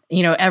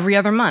 you know, every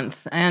other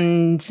month,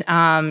 and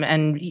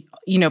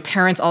you know,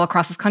 parents all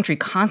across this country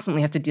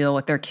constantly have to deal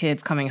with their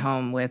kids coming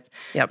home with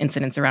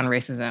incidents around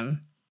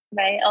racism.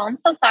 Right. Oh, I'm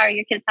so sorry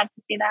your kids have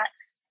to see that.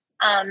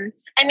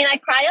 I mean, I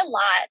cry a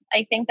lot.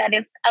 I think that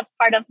is a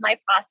part of my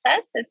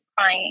process, is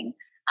crying.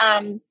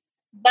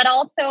 But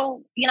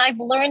also, you know, I've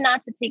learned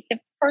not to take it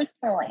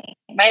personally,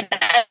 right?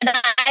 And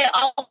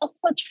I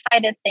also try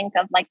to think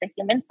of like the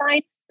human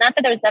side. Not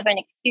that there's ever an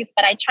excuse,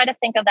 but I try to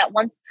think of that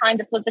one time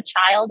this was a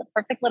child, a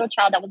perfect little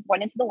child that was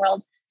born into the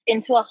world,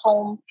 into a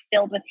home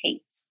filled with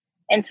hate,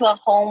 into a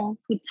home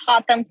who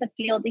taught them to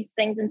feel these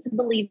things and to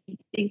believe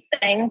these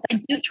things. I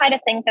do try to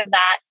think of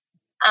that.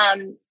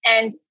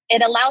 And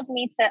it allows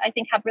me to, I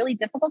think, have really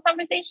difficult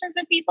conversations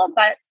with people,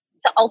 but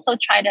to also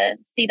try to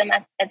see them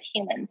as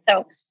humans.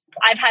 So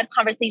I've had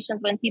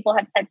conversations when people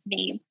have said to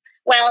me,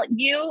 well,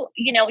 you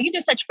know, you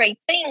do such great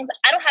things.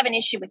 I don't have an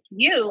issue with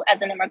you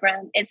as an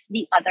immigrant. It's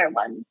the other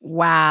ones.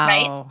 Wow.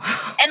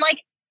 Right. And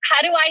like,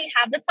 how do I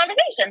have this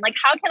conversation? Like,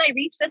 how can I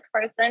reach this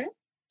person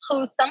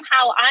who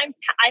somehow I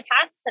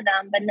pass to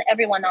them, but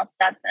everyone else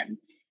doesn't?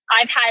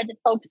 I've had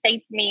folks say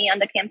to me on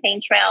the campaign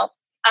trail,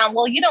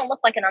 well, you don't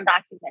look like an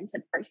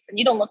undocumented person.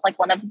 You don't look like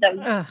one of those,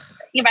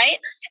 right?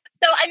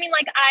 So, I mean,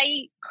 like,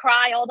 I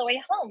cry all the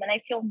way home and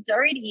I feel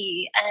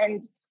dirty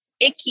and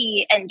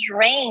icky and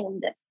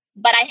drained,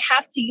 but I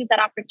have to use that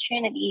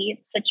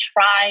opportunity to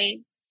try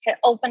to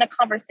open a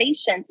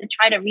conversation, to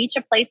try to reach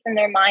a place in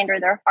their mind or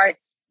their heart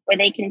where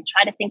they can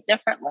try to think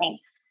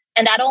differently.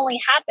 And that only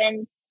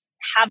happens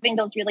having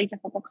those really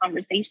difficult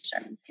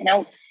conversations. You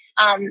know,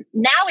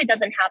 now it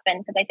doesn't happen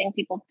because I think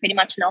people pretty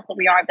much know who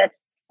we are. But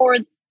for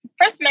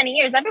first many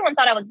years, everyone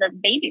thought I was the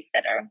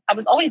babysitter. I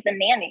was always the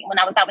nanny when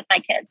I was out with my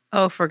kids.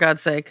 Oh, for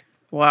God's sake.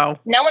 Wow.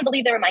 No one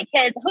believed they were my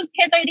kids. Whose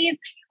kids are these?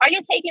 Are you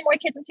taking more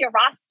kids into your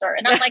roster?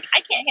 And I'm like, I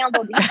can't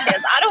handle these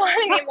kids. I don't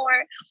want any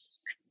more.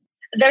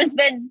 There's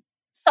been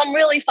some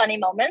really funny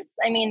moments.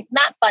 I mean,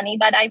 not funny,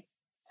 but I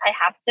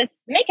have to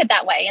make it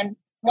that way. And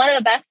one of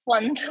the best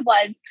ones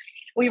was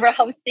we were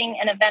hosting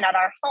an event at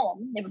our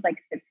home. It was like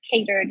this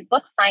catered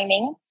book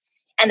signing.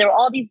 And there were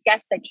all these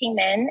guests that came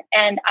in,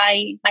 and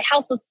my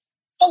house was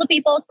full of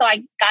people. So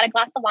I got a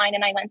glass of wine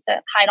and I went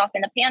to hide off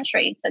in the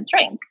pantry to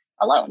drink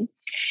alone.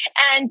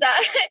 And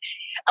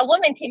a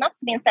woman came up to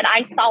me and said,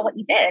 I saw what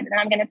you did, and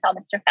I'm going to tell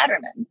Mr.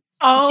 Fetterman.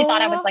 Oh, she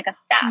thought I was like a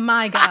staff.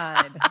 My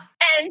God.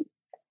 and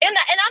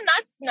I'm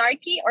not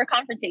snarky or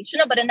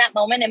confrontational, but in that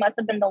moment, it must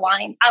have been the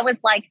wine. I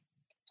was like,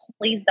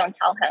 please don't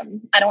tell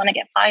him. I don't want to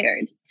get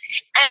fired.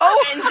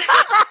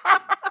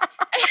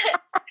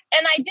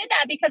 And I did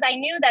that because I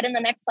knew that in the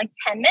next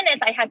 10 minutes,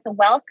 I had to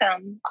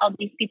welcome all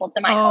these people to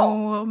my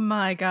home. Oh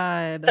my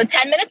God. So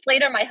 10 minutes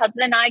later, my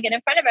husband and I get in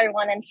front of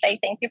everyone and say,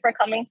 thank you for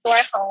coming to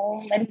our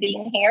home and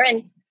being here.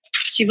 And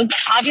she was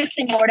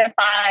obviously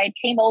mortified,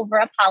 came over,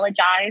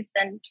 apologized.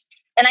 And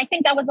I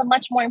think that was a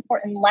much more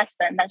important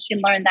lesson that she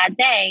learned that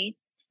day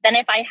than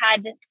if I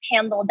had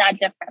handled that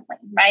differently,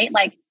 right?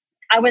 Like,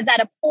 I was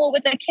at a pool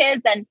with the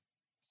kids and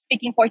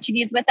speaking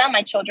Portuguese with them.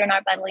 My children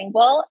are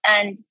bilingual.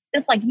 And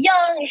this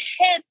young,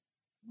 hip,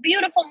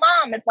 beautiful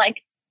mom is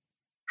like,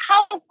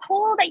 how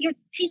cool that you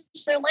teach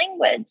their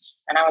language.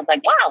 And I was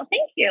like, wow,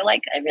 thank you.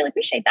 I really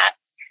appreciate that.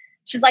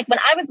 She's like, when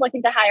I was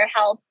looking to hire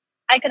help,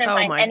 I couldn't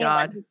find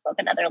anyone who spoke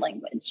another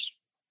language.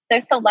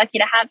 They're so lucky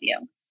to have you.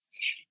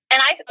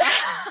 And I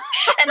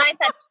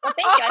said, well,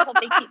 thank you. I hope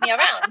they keep me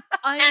around.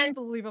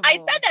 Unbelievable. And I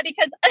said that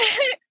because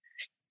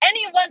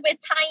anyone with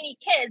tiny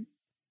kids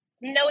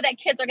know that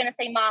kids are going to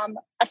say mom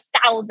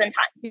 1,000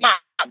 times.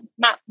 Mom,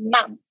 mom,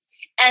 mom.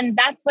 And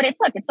that's what it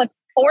took. It took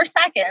 4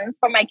 seconds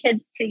for my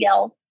kids to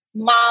yell,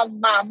 mom,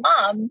 mom,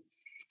 mom.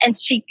 And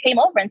she came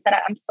over and said,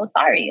 I'm so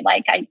sorry.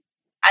 I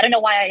don't know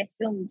why I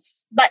assumed.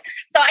 But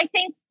so I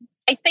think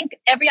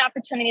every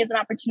opportunity is an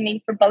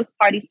opportunity for both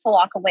parties to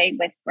walk away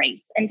with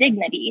grace and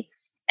dignity.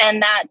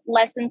 And that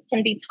lessons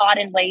can be taught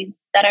in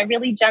ways that are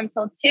really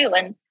gentle too.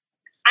 And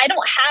I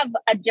don't have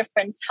a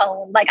different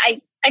tone.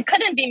 I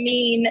couldn't be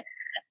mean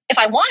if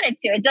I wanted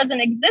to. It doesn't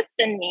exist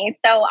in me.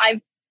 So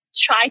I've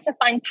tried to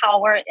find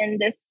power in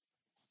this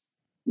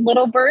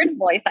little bird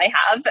voice I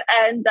have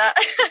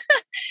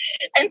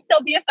and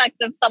still be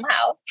effective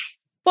somehow.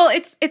 Well,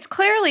 it's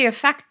clearly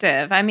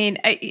effective. I mean,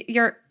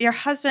 your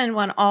husband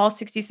won all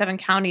 67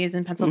 counties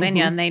in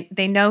Pennsylvania, and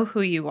they know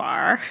who you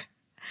are.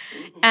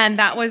 And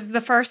that was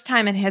the first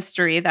time in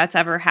history that's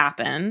ever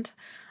happened.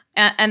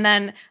 And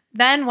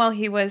then while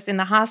he was in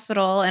the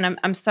hospital, and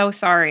I'm so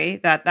sorry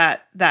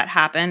that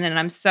happened, and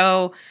I'm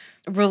so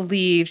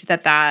relieved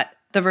that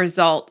the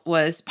result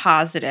was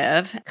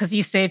positive. Because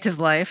you saved his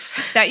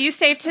life. That you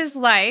saved his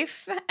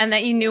life and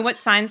that you knew what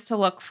signs to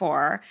look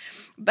for.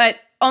 But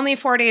only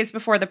 4 days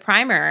before the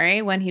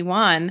primary, when he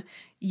won,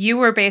 you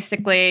were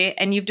basically,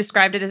 and you've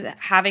described it as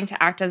having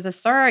to act as a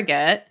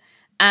surrogate.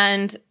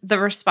 And the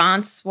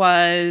response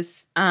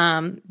was,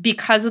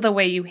 because of the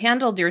way you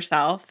handled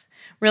yourself,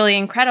 really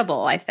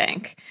incredible, I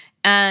think.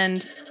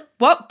 And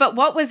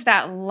what was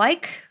that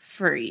like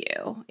for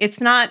you? It's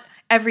not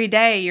every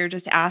day you're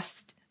just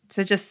asked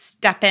to just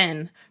step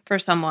in for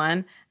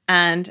someone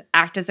and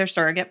act as their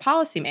surrogate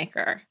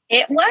policymaker.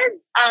 It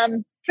was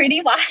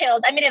pretty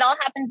wild. I mean, it all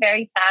happened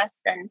very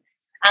fast. And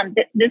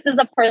this is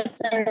a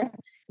person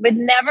would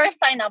never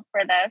sign up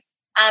for this.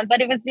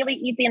 But it was really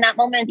easy in that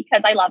moment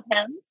because I love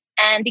him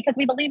and because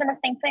we believe in the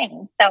same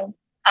things. So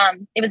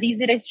it was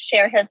easy to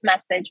share his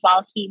message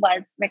while he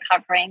was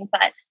recovering.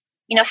 But,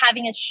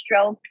 having a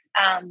stroke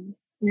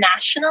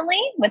nationally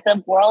with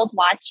the world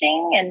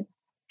watching and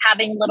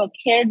having little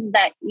kids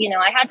that,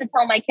 I had to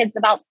tell my kids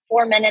about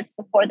 4 minutes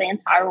before the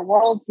entire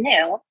world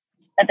knew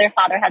that their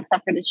father had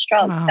suffered a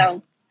stroke. Wow.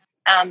 So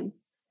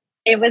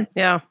it was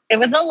a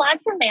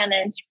lot to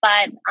manage,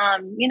 but,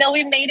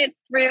 we made it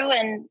through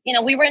and,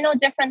 we were no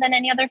different than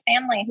any other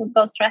family who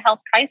goes through a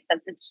health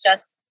crisis. It's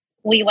just,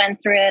 we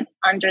went through it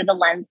under the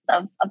lens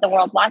of the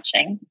world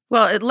watching.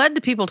 Well, it led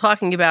to people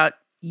talking about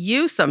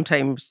you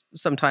sometime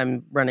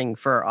running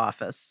for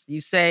office. You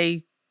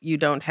say you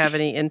don't have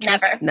any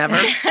interest? Never.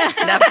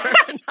 Never.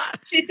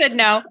 She said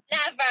no.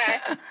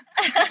 Never.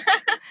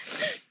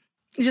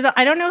 Gisele,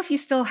 I don't know if you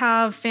still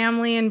have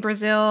family in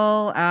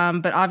Brazil,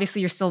 but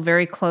obviously you're still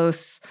very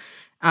close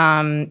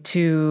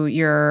to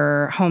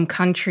your home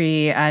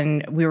country.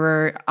 And we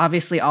were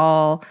obviously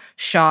all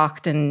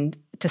shocked and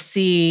to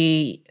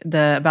see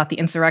about the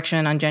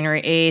insurrection on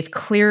January 8th,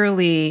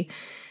 clearly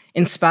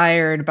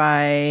inspired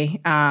by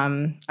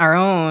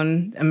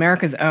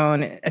America's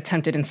own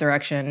attempted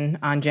insurrection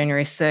on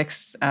January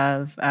 6th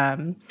of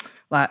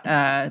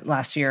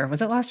last year.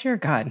 Was it last year?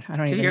 God, I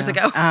don't even know. 2 years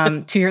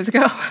ago. 2 years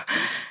ago.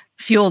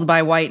 Fueled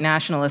by white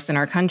nationalists in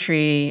our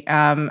country.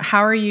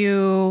 How are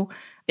you,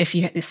 if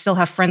you still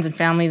have friends and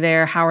family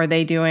there, how are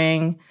they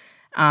doing?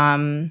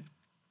 How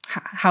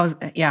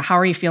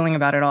are you feeling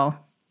about it all?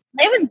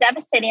 It was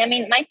devastating. I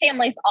mean, my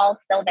family's all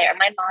still there.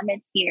 My mom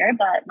is here,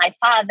 but my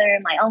father,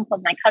 my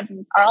uncles, my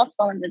cousins are all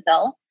still in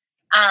Brazil.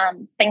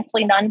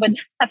 Thankfully, none would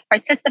have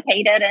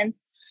participated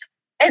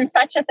in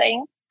such a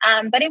thing.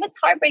 But it was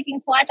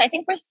heartbreaking to watch. I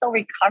think we're still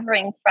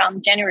recovering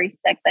from January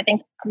 6th. I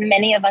think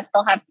many of us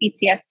still have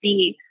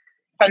PTSD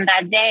from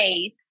that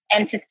day.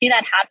 And to see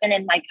that happen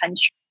in my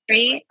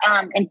country,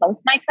 in both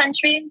my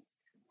countries,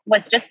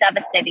 was just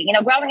devastating.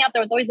 Growing up,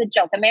 there was always a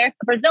joke.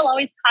 Brazil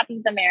always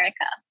copies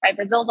America, right?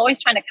 Brazil's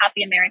always trying to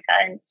copy America.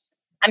 And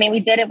I mean, we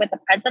did it with the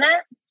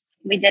president.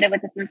 We did it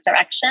with this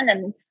insurrection.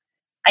 And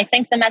I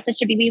think the message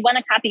should be, we want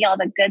to copy all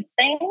the good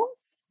things,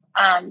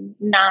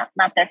 not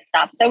this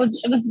stuff. So it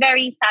was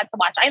very sad to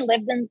watch. I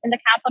lived in the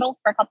capital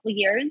for a couple of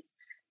years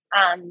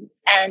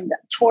and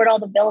toured all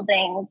the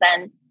buildings,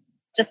 and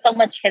just so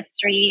much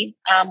history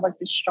was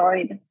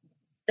destroyed.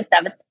 Just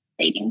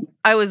devastating.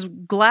 I was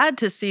glad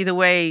to see the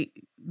way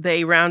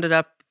they rounded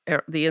up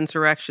the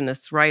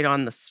insurrectionists right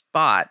on the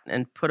spot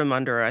and put them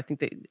under, I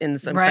think, in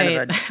some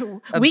kind of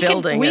a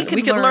building. We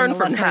could learn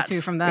from that.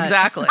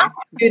 Exactly.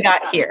 Do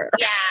that here.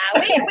 Yeah,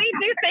 we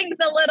do things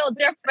a little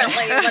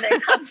differently when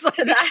it comes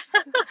to that.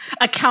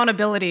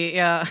 Accountability,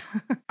 yeah.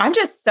 I'm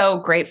just so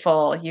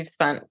grateful you've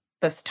spent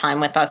this time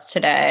with us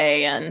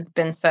today and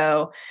been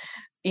so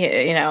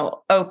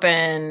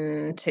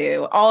open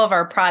to all of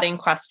our prodding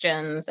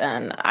questions.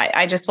 And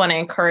I just want to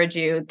encourage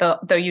you,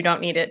 though you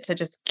don't need it, to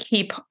just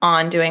keep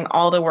on doing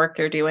all the work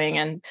you're doing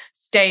and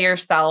stay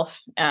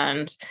yourself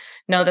and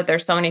know that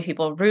there's so many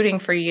people rooting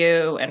for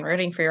you and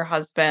rooting for your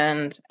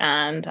husband,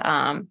 and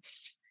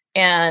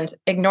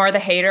ignore the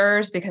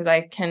haters, because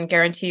I can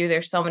guarantee you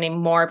there's so many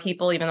more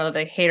people, even though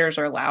the haters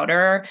are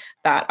louder,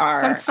 that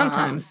are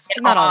sometimes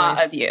in awe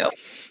of you.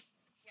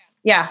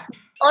 Yeah.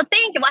 Well,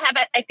 thank you.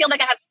 I feel like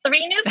I have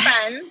 3 new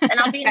friends, and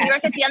I'll be in New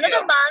York at the end of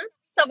the month.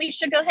 So we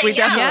should go hang out.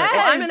 Yes.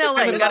 Well, I'm in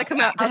LA. You got to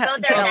come out to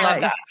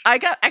LA. I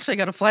got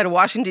to fly to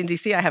Washington,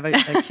 D.C. I have a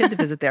kid to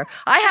visit there.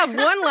 I have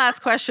one last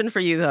question for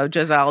you, though,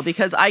 Gisele,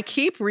 because I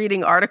keep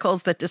reading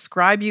articles that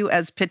describe you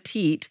as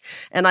petite,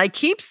 and I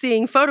keep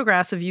seeing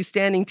photographs of you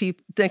standing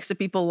next to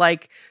people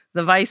like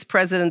the Vice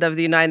President of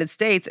the United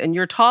States, and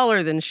you're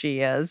taller than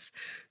she is.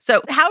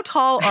 So how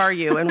tall are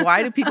you, and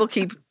why do people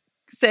keep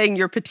saying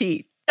you're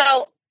petite?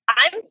 So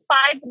I'm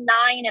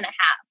 5'9.5",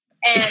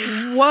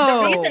 and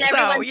whoa!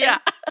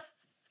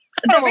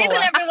 The reason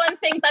everyone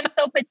thinks I'm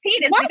so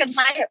petite is because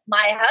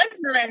my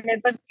husband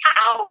is a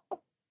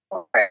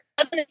tower.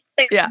 Husband is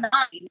 6'9",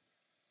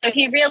 so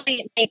he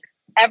really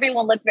makes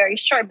everyone look very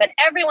short. But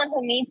everyone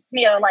who meets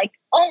me are like,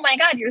 "Oh my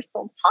God, you're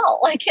so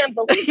tall! I can't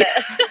believe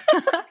it."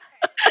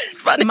 It's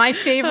funny. My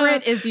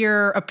favorite is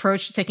your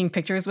approach to taking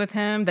pictures with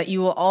him, that you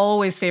will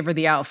always favor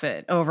the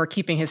outfit over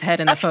keeping his head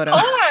in the photo.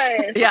 Of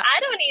course. Yeah. I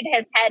don't need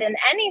his head in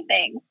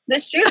anything. The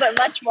shoes are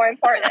much more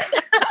important.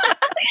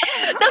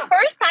 The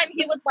first time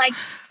he was like,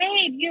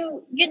 babe,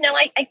 you know,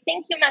 I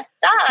think you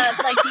messed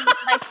up. Like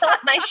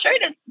my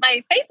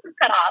face is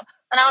cut off.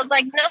 And I was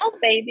like, no,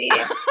 baby.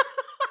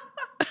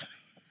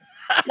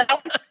 No.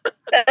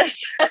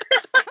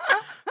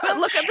 But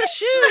look at the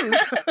shoes.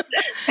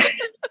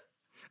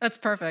 That's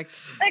perfect.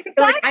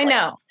 Exactly. Like, I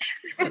know.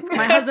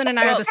 My husband and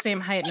I are the same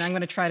height, and I'm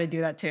going to try to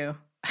do that too.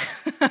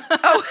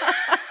 Oh.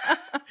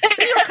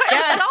 You'll cut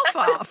yourself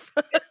off.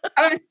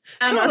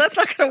 No, that's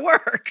not going to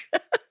work.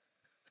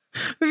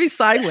 Maybe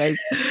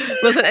sideways.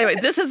 Listen, anyway,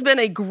 this has been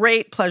a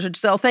great pleasure,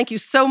 Gisele. Thank you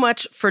so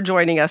much for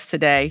joining us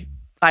today.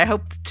 I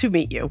hope to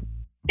meet you.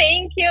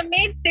 Thank you.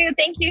 Me too.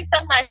 Thank you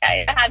so much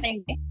for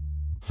having me.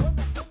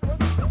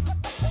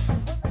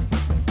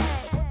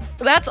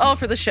 That's all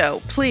for the show.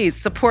 Please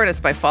support us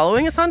by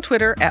following us on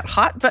Twitter at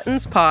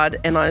HotButtonsPod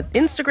and on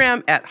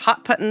Instagram at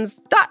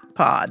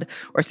hotbuttons.pod,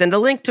 or send a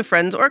link to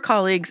friends or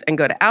colleagues and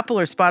go to Apple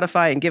or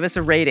Spotify and give us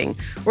a rating.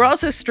 We're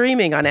also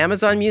streaming on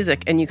Amazon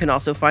Music, and you can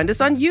also find us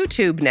on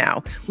YouTube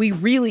now. We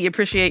really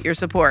appreciate your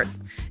support.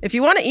 If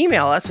you want to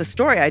email us with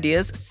story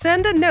ideas,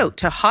 send a note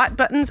to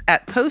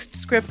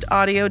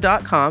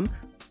hotbuttons@postscriptaudio.com,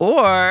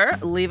 or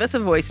leave us a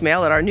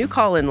voicemail at our new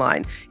call-in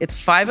line. It's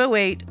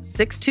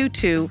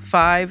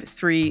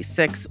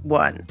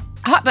 508-622-5361.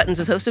 Hot Buttons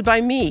is hosted by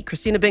me,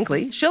 Christina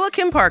Binkley, Sheila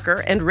Kim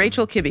Parker, and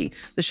Rachel Kibbe.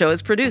 The show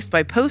is produced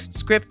by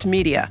Postscript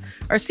Media.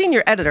 Our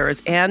senior editor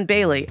is Ann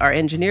Bailey. Our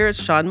engineer is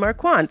Sean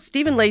Marquand.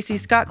 Stephen Lacey,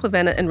 Scott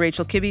Clavenna, and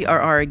Rachel Kibbe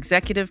are our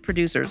executive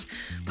producers.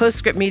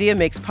 Postscript Media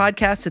makes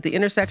podcasts at the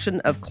intersection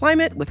of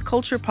climate with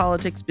culture,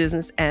 politics,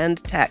 business,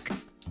 and tech.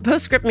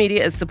 Postscript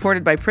Media is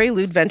supported by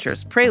Prelude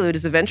Ventures. Prelude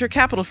is a venture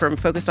capital firm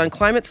focused on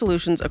climate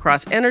solutions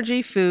across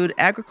energy, food,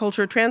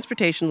 agriculture,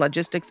 transportation,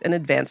 logistics, and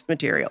advanced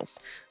materials.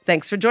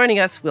 Thanks for joining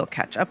us. We'll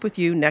catch up with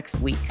you next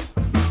week.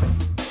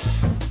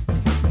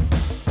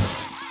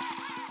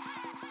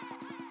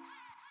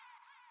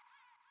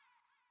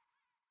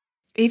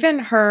 Even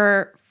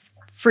her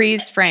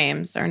freeze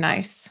frames are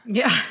nice.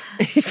 Yeah.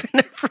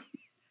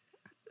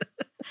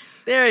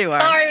 There you are.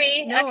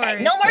 Sorry. No Okay.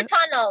 worries. No more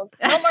tunnels.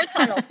 No more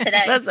tunnels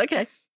today. That's okay.